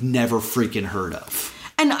thing you've never freaking heard of.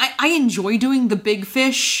 And I enjoy doing the big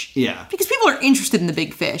fish. Yeah. Because people are interested in the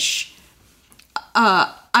big fish.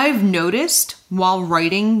 I've noticed while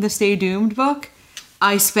writing the Stay Doomed book,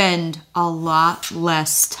 I spend a lot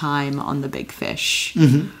less time on the big fish.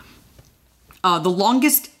 Mm-hmm. The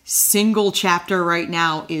longest single chapter right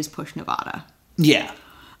now is Push Nevada. Yeah.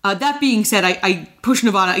 That being said, I Push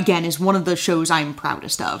Nevada, again, is one of the shows I'm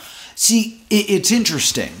proudest of. See, it's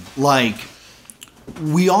interesting. Like,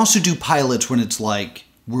 we also do pilots when it's like,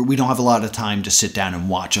 we don't have a lot of time to sit down and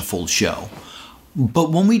watch a full show.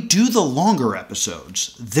 But when we do the longer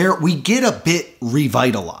episodes, we get a bit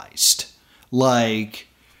revitalized. Like,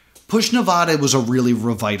 Push Nevada was a really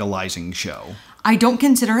revitalizing show. I don't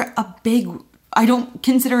consider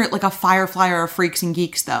it like a Firefly or a Freaks and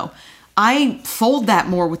Geeks, though. I fold that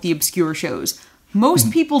more with the obscure shows.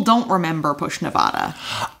 Most people don't remember Push Nevada.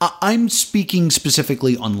 I'm speaking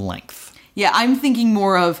specifically on length. Yeah, I'm thinking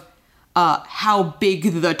more of how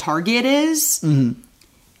big the target is. Mm-hmm.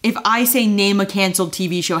 If I say name a canceled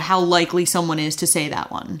TV show, how likely someone is to say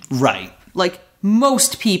that one. Right. Like,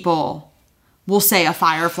 most people we'll say a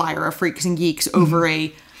Firefly or a Freaks and Geeks over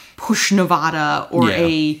a Push Nevada or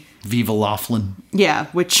a Viva Laughlin. Yeah,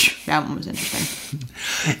 which that one was interesting.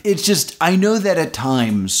 It's just, I know that at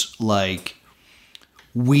times, like,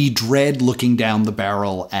 we dread looking down the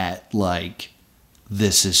barrel at, like,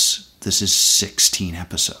 this is 16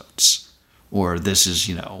 episodes, or this is,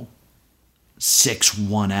 6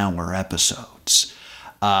 1-hour episodes.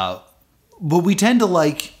 But we tend to,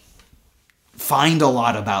 like, find a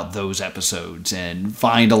lot about those episodes and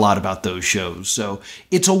find a lot about those shows. So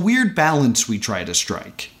it's a weird balance we try to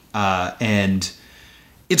strike. And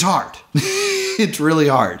it's hard. It's really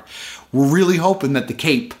hard. We're really hoping that The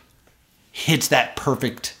Cape hits that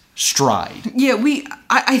perfect stride. Yeah,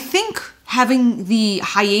 I think having the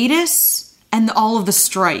hiatus and all of the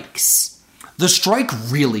strikes. The strike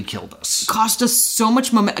really killed us. Cost us so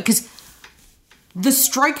much momentum, because the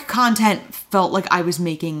strike content felt like I was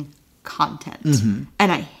making content. Mm-hmm.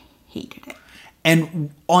 And I hated it.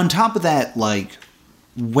 And on top of that, like,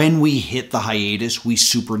 when we hit the hiatus, we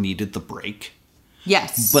super needed the break.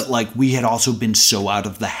 Yes. But, like, we had also been so out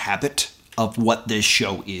of the habit of what this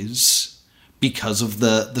show is because of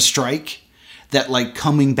the strike that, like,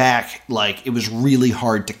 coming back, like, it was really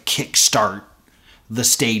hard to kickstart the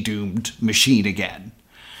Stay Doomed machine again.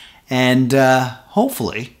 And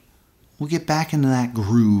hopefully we'll get back into that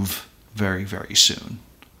groove very, very soon.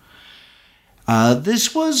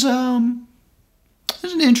 This was an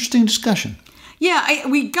interesting discussion. Yeah,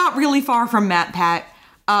 we got really far from Matt Pat.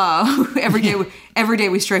 Every day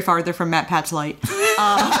we stray farther from Matt Pat's light.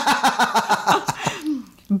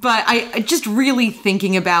 But I just really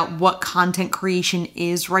thinking about what content creation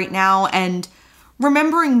is right now and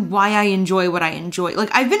remembering why I enjoy what I enjoy. Like,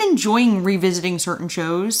 I've been enjoying revisiting certain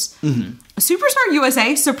shows. Mm-hmm. Superstar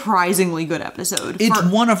USA, surprisingly good episode. It's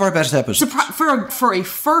one of our best episodes. For a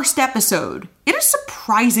first episode, it is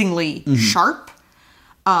surprisingly sharp.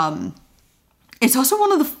 It's also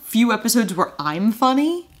one of the few episodes where I'm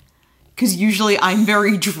funny, because usually I'm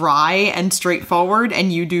very dry and straightforward,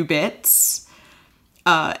 and you do bits.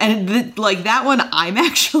 That one, I'm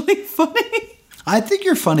actually funny. I think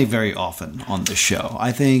you're funny very often on this show.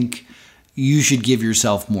 I think you should give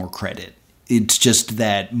yourself more credit. It's just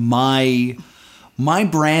that my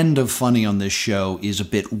brand of funny on this show is a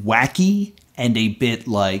bit wacky and a bit,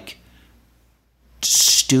 like,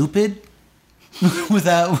 stupid.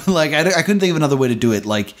 Without, like, I couldn't think of another way to do it.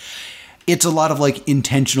 Like, it's a lot of, like,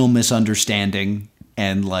 intentional misunderstanding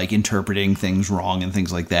and, like, interpreting things wrong and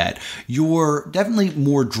things like that. You're definitely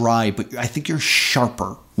more dry, but I think you're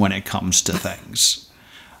sharper when it comes to things.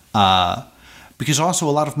 Because also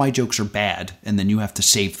a lot of my jokes are bad, and then you have to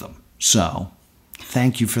save them. So,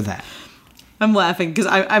 thank you for that. I'm laughing because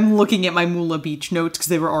I'm looking at my Moolah Beach notes because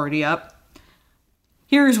they were already up.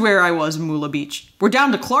 Here's where I was in Moolah Beach. We're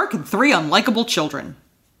down to Clark and 3 unlikable children.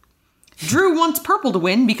 Drew wants Purple to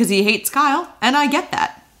win because he hates Kyle, and I get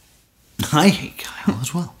that. I hate Kyle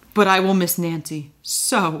as well. But I will miss Nancy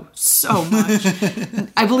so much.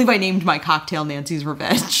 I believe I named my cocktail Nancy's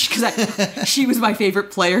Revenge because she was my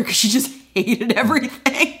favorite player because she just hated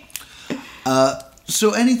everything.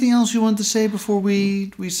 So anything else you want to say before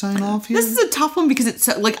we sign off here? This is a tough one because it's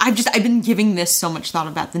so, like, I've been giving this so much thought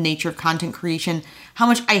about the nature of content creation, how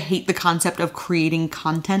much I hate the concept of creating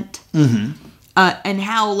content. Mm-hmm. And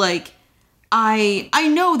how, like, I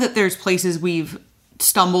know that there's places we've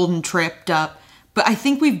stumbled and tripped up, but I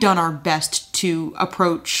think we've done our best to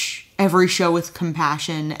approach every show with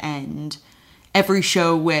compassion and every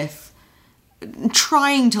show with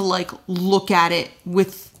trying to, like, look at it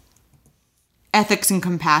with ethics and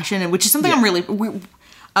compassion, and which is something I'm really,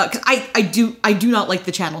 because I do not like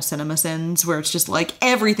the channel CinemaSins where it's just like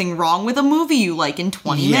everything wrong with a movie you like in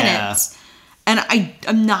 20 minutes. And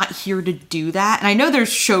I'm not here to do that. And I know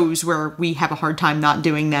there's shows where we have a hard time not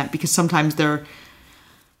doing that because sometimes they're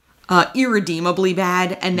irredeemably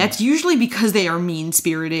bad, and that's usually because they are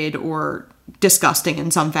mean-spirited or disgusting in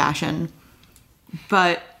some fashion.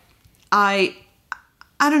 But I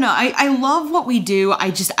don't know. I love what we do.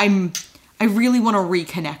 I really want to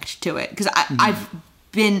reconnect to it because I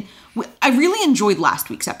really enjoyed last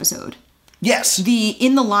week's episode. Yes. The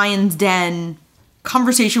In the Lion's Den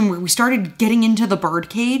conversation where we started getting into the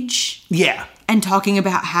birdcage. Yeah. And talking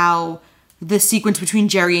about how the sequence between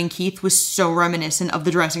Jerry and Keith was so reminiscent of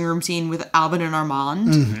the dressing room scene with Alvin and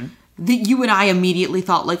Armand that you and I immediately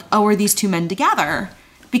thought, like, oh, are these two men together?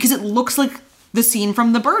 Because it looks like the scene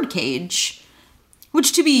from the birdcage,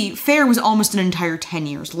 which, to be fair, was almost an entire 10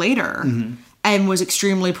 years later and was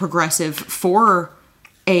extremely progressive for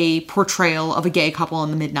a portrayal of a gay couple in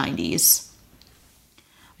the mid-90s.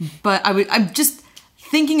 But I'm just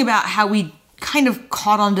thinking about how we kind of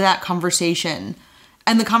caught onto that conversation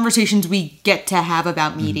and the conversations we get to have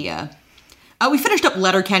about media. We finished up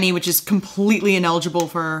Letterkenny, which is completely ineligible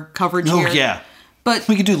for coverage here. Oh, yeah. But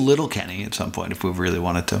We could do Little Kenny at some point if we really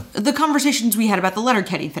wanted to. the conversations we had about the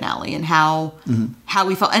Letterkenny finale and how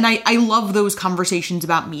we felt. And I love those conversations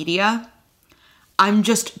about media. I'm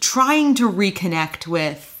just trying to reconnect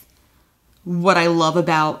with what I love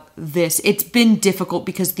about this. It's been difficult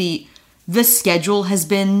because the schedule has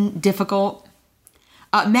been difficult.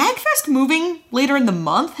 MagFest moving later in the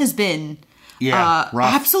month has been rough.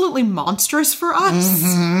 absolutely monstrous for us.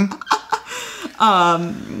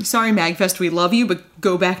 Sorry, MagFest, we love you, but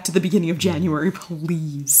go back to the beginning of January,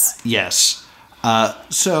 please. Yes.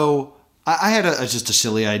 So I had just a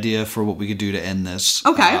silly idea for what we could do to end this.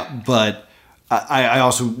 Okay. But I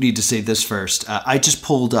also need to say this first. I just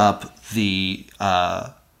pulled up the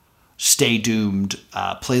Stay Doomed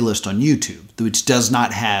playlist on YouTube, which does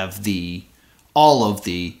not have all of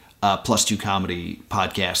the Plus 2 Comedy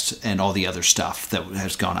podcasts and all the other stuff that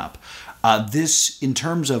has gone up. This, in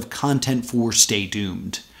terms of content for Stay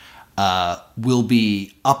Doomed, will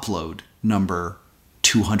be upload number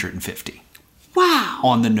 250. Wow.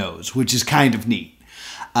 On the nose, which is kind of neat.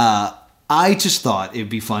 I just thought it'd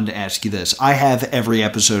be fun to ask you this. I have every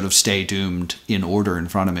episode of Stay Doomed in order in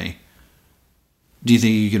front of me. Do you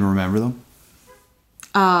think you can remember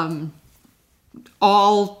them?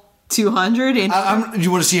 All 200 in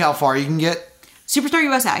You want to see how far you can get? Superstar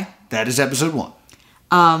USA. That is episode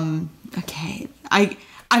 1. Okay.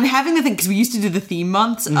 I'm having to think, because we used to do the theme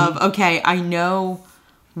months of, okay, I know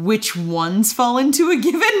which ones fall into a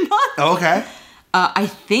given month. Okay. I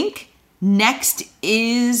think next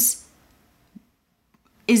is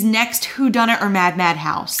next Whodunit or Mad Mad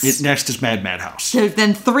House? Next is Mad Mad House. So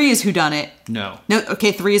then 3 is Whodunit. No. No,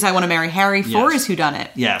 okay, 3 is I Want to Marry Harry. 4 Yes. is Whodunit.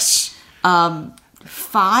 Yes.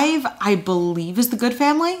 5, I believe, is The Good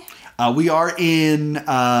Family. We are in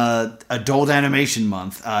adult animation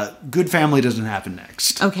month. Good Family doesn't happen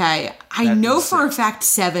next. Okay. I That know is for a fact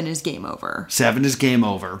 7 is Game Over. 7 is Game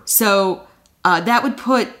Over. So that would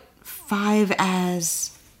put 5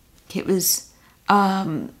 as... It was...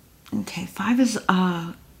 okay, 5 is...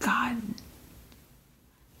 God.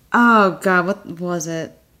 Oh, God, what was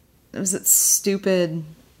it? Was it stupid?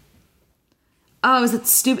 Oh, was it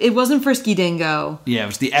stupid? It wasn't Frisky Dingo. Yeah, it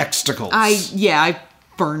was the Xtacles. I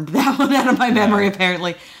burned that one out of my memory,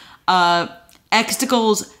 apparently.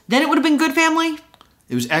 Xtacles. Then it would have been Good Family.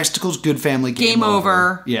 It was Xtacles, Good Family, Game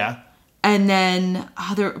Over. Yeah. And then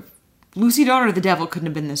Lucy Daughter of the Devil couldn't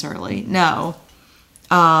have been this early. No.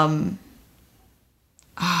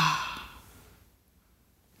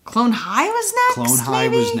 Clone High was next. Clone High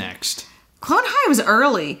maybe? was next. Clone High was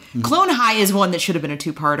early. Clone High is one that should have been a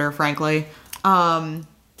 2-parter, frankly. And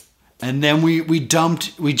then we jumped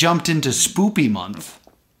into Spoopy month.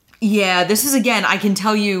 Yeah, this is, again, I can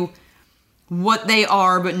tell you what they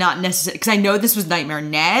are, but not necessarily, because I know this was Nightmare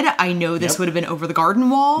Ned. I know this would have been Over the Garden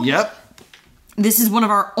Wall. Yep. This is one of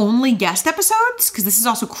our only guest episodes, because this is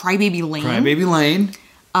also Crybaby Lane. Crybaby Lane.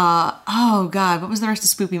 Oh, God, what was the rest of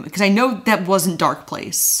Spoopy? Because I know that wasn't Dark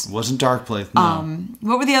Place. It wasn't Dark Place, no.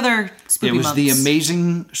 What were the other Spoopy It was months? The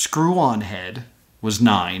Amazing Screw-On Head was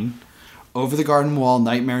 9. Over the Garden Wall,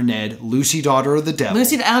 Nightmare Ned, Lucy Daughter of the Devil.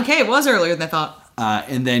 Okay, it was earlier than I thought.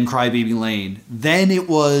 And then Crybaby Lane. Then it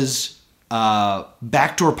was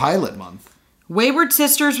Backdoor Pilot month. Wayward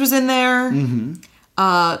Sisters was in there. Mm-hmm.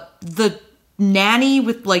 The nanny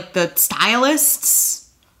with, like, the stylists.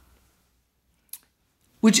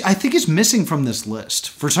 Which I think is missing from this list.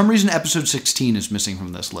 For some reason, episode 16 is missing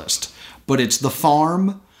from this list. But it's The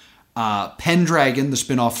Farm, Pendragon, the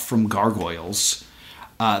spinoff from Gargoyles,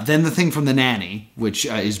 then the thing from The Nanny, which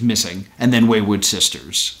is missing, and then Wayward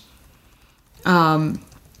Sisters. And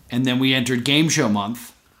then we entered Game Show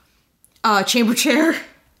month. Chamber Chair.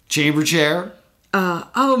 Chamber Chair.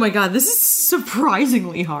 Oh my God, this is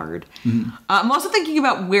surprisingly hard. Mm-hmm. I'm also thinking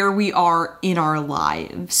about where we are in our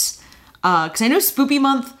lives. Because I know Spoopy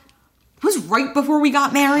month was right before we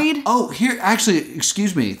got married. Oh, here, actually,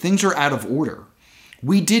 excuse me. Things are out of order.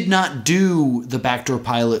 We did not do the backdoor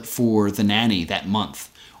pilot for The Nanny that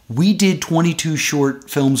month. We did 22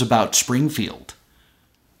 short films about Springfield.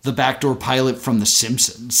 The backdoor pilot from The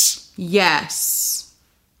Simpsons. Yes.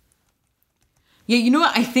 Yeah, you know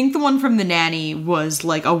what? I think the one from The Nanny was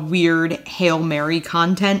like a weird Hail Mary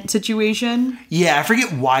content situation. Yeah, I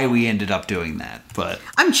forget why we ended up doing that, but...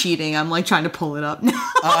 I'm cheating. I'm like trying to pull it up now.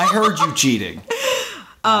 I heard you cheating.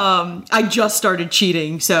 I just started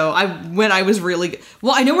cheating, so when I was really...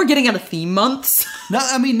 Well, I know we're getting out of theme months. No,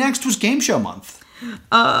 I mean, next was Game Show month.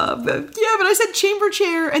 But I said Chamber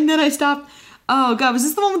Chair, and then I stopped. Oh god, was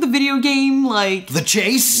this the one with the video game, like... The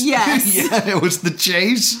Chase? Yes. Yeah, it was The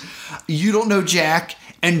Chase. You Don't Know Jack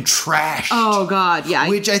and Trash. Oh god, yeah.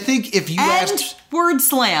 Which I think if you and asked... Word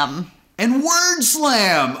Slam. And Word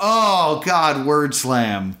Slam! Oh god, Word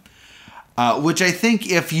Slam. Which I think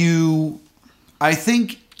if you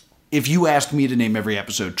asked me to name every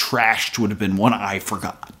episode, Trashed would have been one I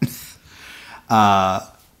forgot.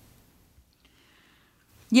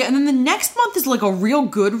 Yeah, and then the next month is like a real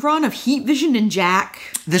good run of Heat Vision and Jack.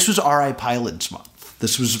 This was RI Pilots month.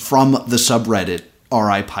 This was from the subreddit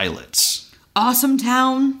RI Pilots. Awesome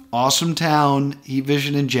Town. Awesome Town, Heat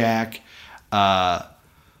Vision and Jack. And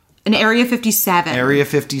Area 57. Area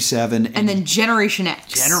 57. And then Generation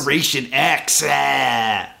X. Generation X.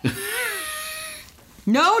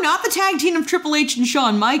 No, not the tag team of Triple H and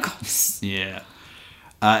Shawn Michaels. Yeah.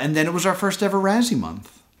 And then it was our first ever Razzie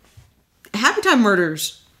month. Happy Time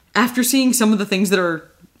Murders. After seeing some of the things that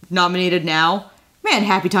are nominated now, man,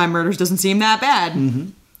 Happy Time Murders doesn't seem that bad. Mm-hmm.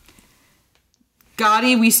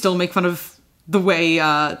 Gotti, we still make fun of the way,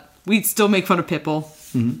 we still make fun of Pitbull.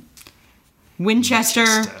 Mm-hmm. Winchester,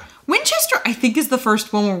 I think, is the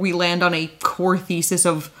first one where we land on a core thesis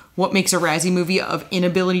of what makes a Razzie movie of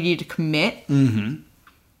inability to commit. Mm-hmm.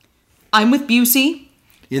 I'm with Busey.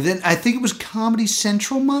 Yeah, then I think it was Comedy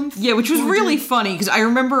Central month. Yeah, which was really funny because I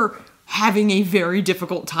remember having a very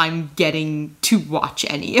difficult time getting to watch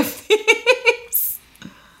any of these.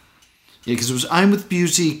 Yeah, because it was I'm with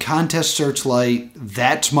Busey, Contest Searchlight,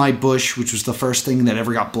 That's My Bush, which was the first thing that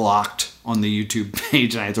ever got blocked on the YouTube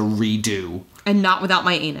page, and I had to redo. And Not Without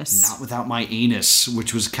My Anus. Not Without My Anus,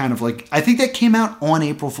 which was kind of like, I think that came out on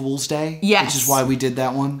April Fool's Day. Yes. Which is why we did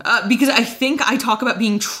that one. Because I think I talk about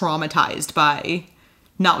being traumatized by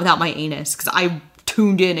Not Without My Anus, because I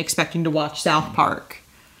tuned in expecting to watch South Park.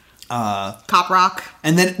 Cop Rock.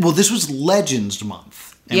 And then, well, this was Legends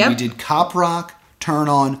month. And we did Cop Rock, Turn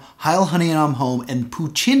On, Heil Honey and I'm Home, and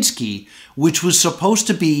Puchinsky, which was supposed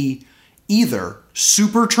to be either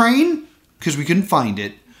Super Train, because we couldn't find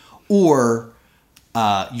it, or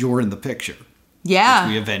You're in the Picture. Yeah.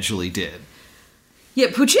 Which we eventually did. Yeah,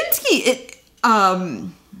 Puchinsky,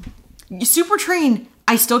 Super Train,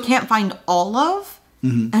 I still can't find all of.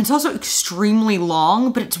 Mm-hmm. And it's also extremely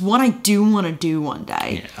long, but it's one I do want to do one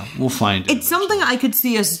day. Yeah, we'll find it. It's something I could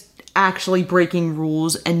see us actually breaking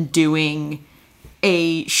rules and doing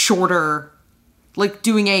a shorter, like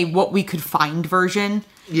doing a what we could find version.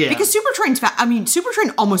 Yeah. Because Super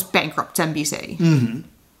Train almost bankrupts NBC. Mm-hmm.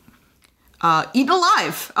 Eaten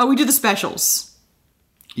Alive. Oh, we do the specials.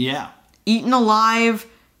 Yeah. Eaten Alive,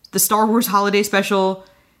 the Star Wars Holiday Special.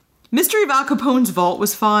 Mystery of Al Capone's Vault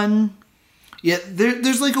was fun. Yeah,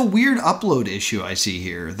 there's like a weird upload issue I see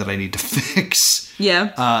here that I need to fix.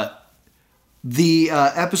 Yeah. The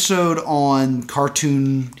episode on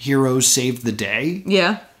Cartoon Heroes Saved the Day.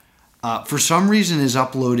 Yeah. For some reason is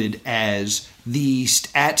uploaded as the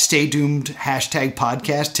at Stay Doomed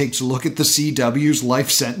 #podcast takes a look at the CW's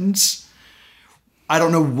life sentence. I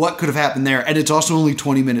don't know what could have happened there. And it's also only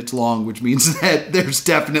 20 minutes long, which means that there's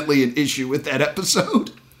definitely an issue with that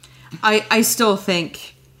episode. I still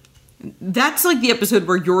think that's like the episode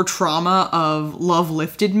where your trauma of Love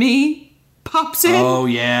Lifted Me pops in. Oh,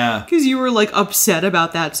 yeah. Because you were like upset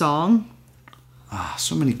about that song. Ah,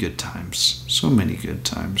 so many good times. So many good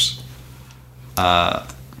times.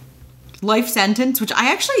 Life Sentence, which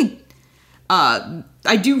I actually,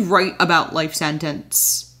 I do write about Life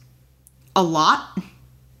Sentence a lot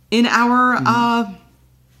in our,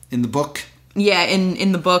 in the book? Yeah,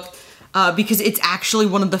 in the book. Because it's actually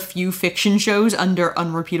one of the few fiction shows under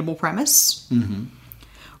unrepeatable premise. Mm-hmm.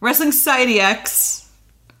 Wrestling Society X.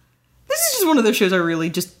 This is just one of those shows I really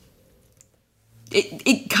just...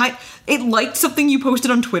 It liked something you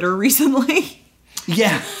posted on Twitter recently.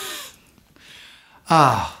 Yeah.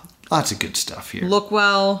 Lots of good stuff here. Look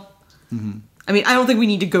Well. Mm-hmm. I mean, I don't think we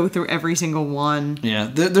need to go through every single one. Yeah,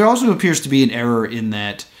 there also appears to be an error in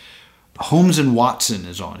that Holmes and Watson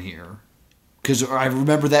is on here. Because I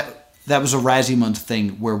remember that was a Razzie Month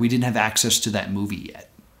thing where we didn't have access to that movie yet.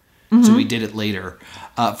 Mm-hmm. So we did it later.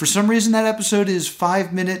 For some reason, that episode is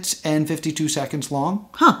 5 minutes and 52 seconds long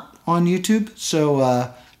on YouTube.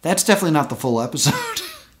 So that's definitely not the full episode.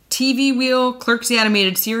 TV Wheel, Clerks the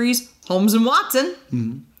Animated Series, Holmes and Watson,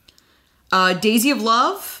 mm-hmm. Daisy of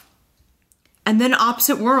Love, and then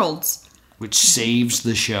Opposite Worlds. Which saves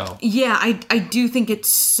the show. Yeah, I do think it's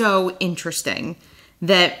so interesting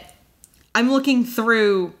that I'm looking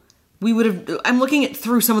through... I'm looking at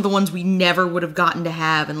through some of the ones we never would have gotten to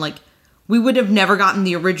have, and like, we would have never gotten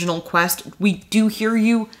the original Quest. We do hear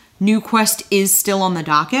you. New Quest is still on the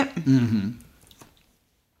docket. Mm-hmm.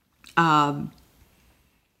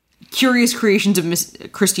 Curious Creations of Miss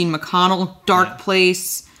Christine McConnell, Dark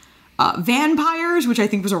Place, Vampires, which I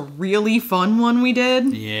think was a really fun one we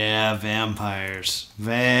did. Yeah, Vampires.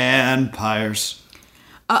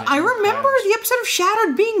 I remember the episode of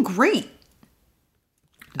Shattered being great.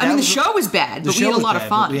 The show was bad, but we had a lot of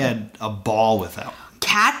fun. We had a ball with that.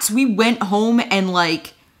 Cats, we went home and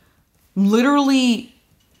literally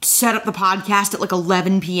set up the podcast at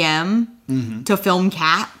 11 p.m. to film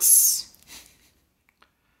Cats.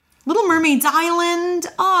 Little Mermaid's Island.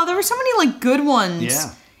 Oh, there were so many good ones.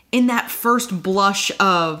 Yeah. In that first blush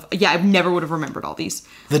of... Yeah, I never would have remembered all these.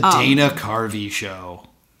 The Dana Carvey Show.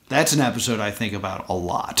 That's an episode I think about a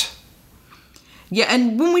lot. Yeah,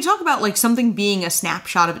 and when we talk about something being a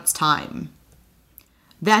snapshot of its time,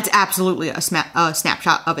 that's absolutely a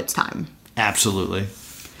snapshot of its time. Absolutely.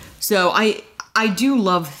 So I do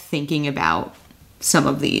love thinking about some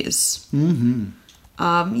of these. Mm-hmm.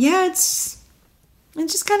 Yeah, it's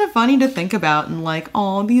just kind of funny to think about and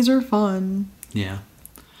oh, these are fun. Yeah.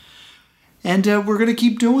 And we're going to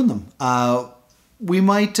keep doing them. We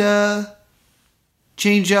might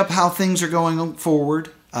change up how things are going forward.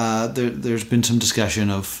 There's been some discussion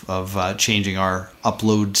of changing our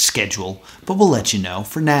upload schedule, but we'll let you know.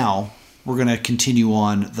 For now, we're going to continue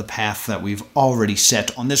on the path that we've already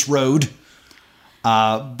set on this road.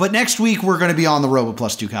 But next week, we're going to be on the road with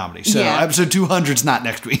Plus 2 Comedy. So episode 200's not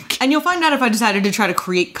next week. And you'll find out if I decided to try to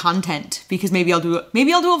create content, because maybe I'll do a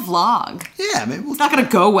vlog. Yeah, maybe it's not going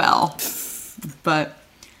to go well. But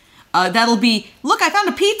that'll be, look, I found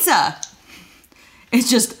a pizza. It's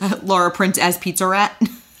just Laura Prince as Pizza Rat.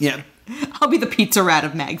 Yeah. I'll be the Pizza Rat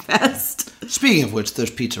of MagFest. Speaking of which, there's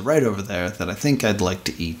pizza right over there that I think I'd like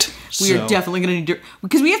to eat. We are definitely going to need to...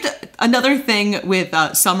 Because we have to... Another thing with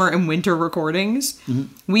summer and winter recordings,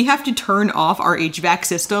 we have to turn off our HVAC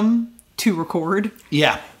system to record.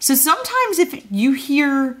 Yeah. So sometimes if you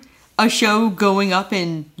hear a show going up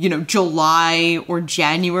in, July or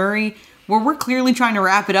January, where we're clearly trying to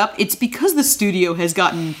wrap it up, it's because the studio has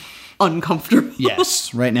gotten uncomfortable.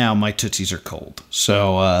 Yes. Right now, my tootsies are cold.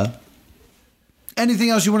 So, anything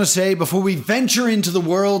else you want to say before we venture into the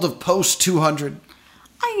world of post 200?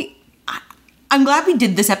 I'm glad we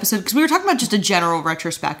did this episode, because we were talking about just a general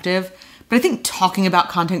retrospective, but I think talking about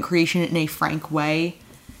content creation in a frank way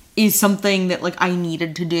is something that I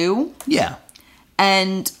needed to do. Yeah.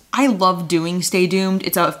 And I love doing Stay Doomed.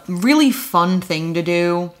 It's a really fun thing to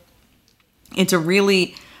do. It's a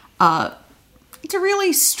really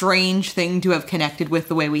strange thing to have connected with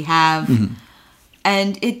the way we have. Mm-hmm.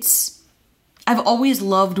 And I've always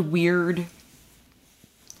loved weird,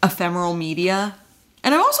 ephemeral media.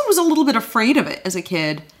 And I also was a little bit afraid of it as a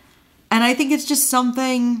kid. And I think it's just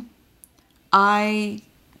something I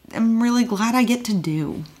am really glad I get to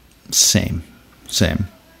do. Same.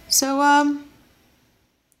 So,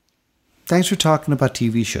 thanks for talking about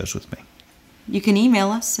TV shows with me. You can email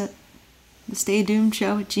us at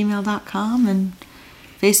thestaydoomedshow@gmail.com and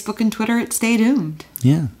Facebook and Twitter at Stay Doomed.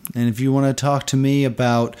 Yeah. And if you want to talk to me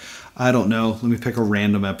about, I don't know, let me pick a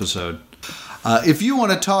random episode. If you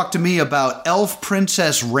want to talk to me about Elf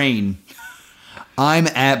Princess Rain, I'm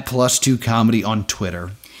at Plus 2 Comedy on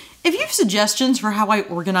Twitter. If you have suggestions for how I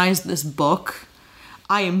organize this book,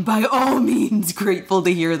 I am by all means grateful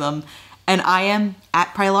to hear them. And I am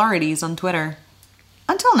at Priorities on Twitter.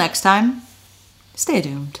 Until next time, stay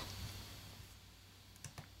doomed.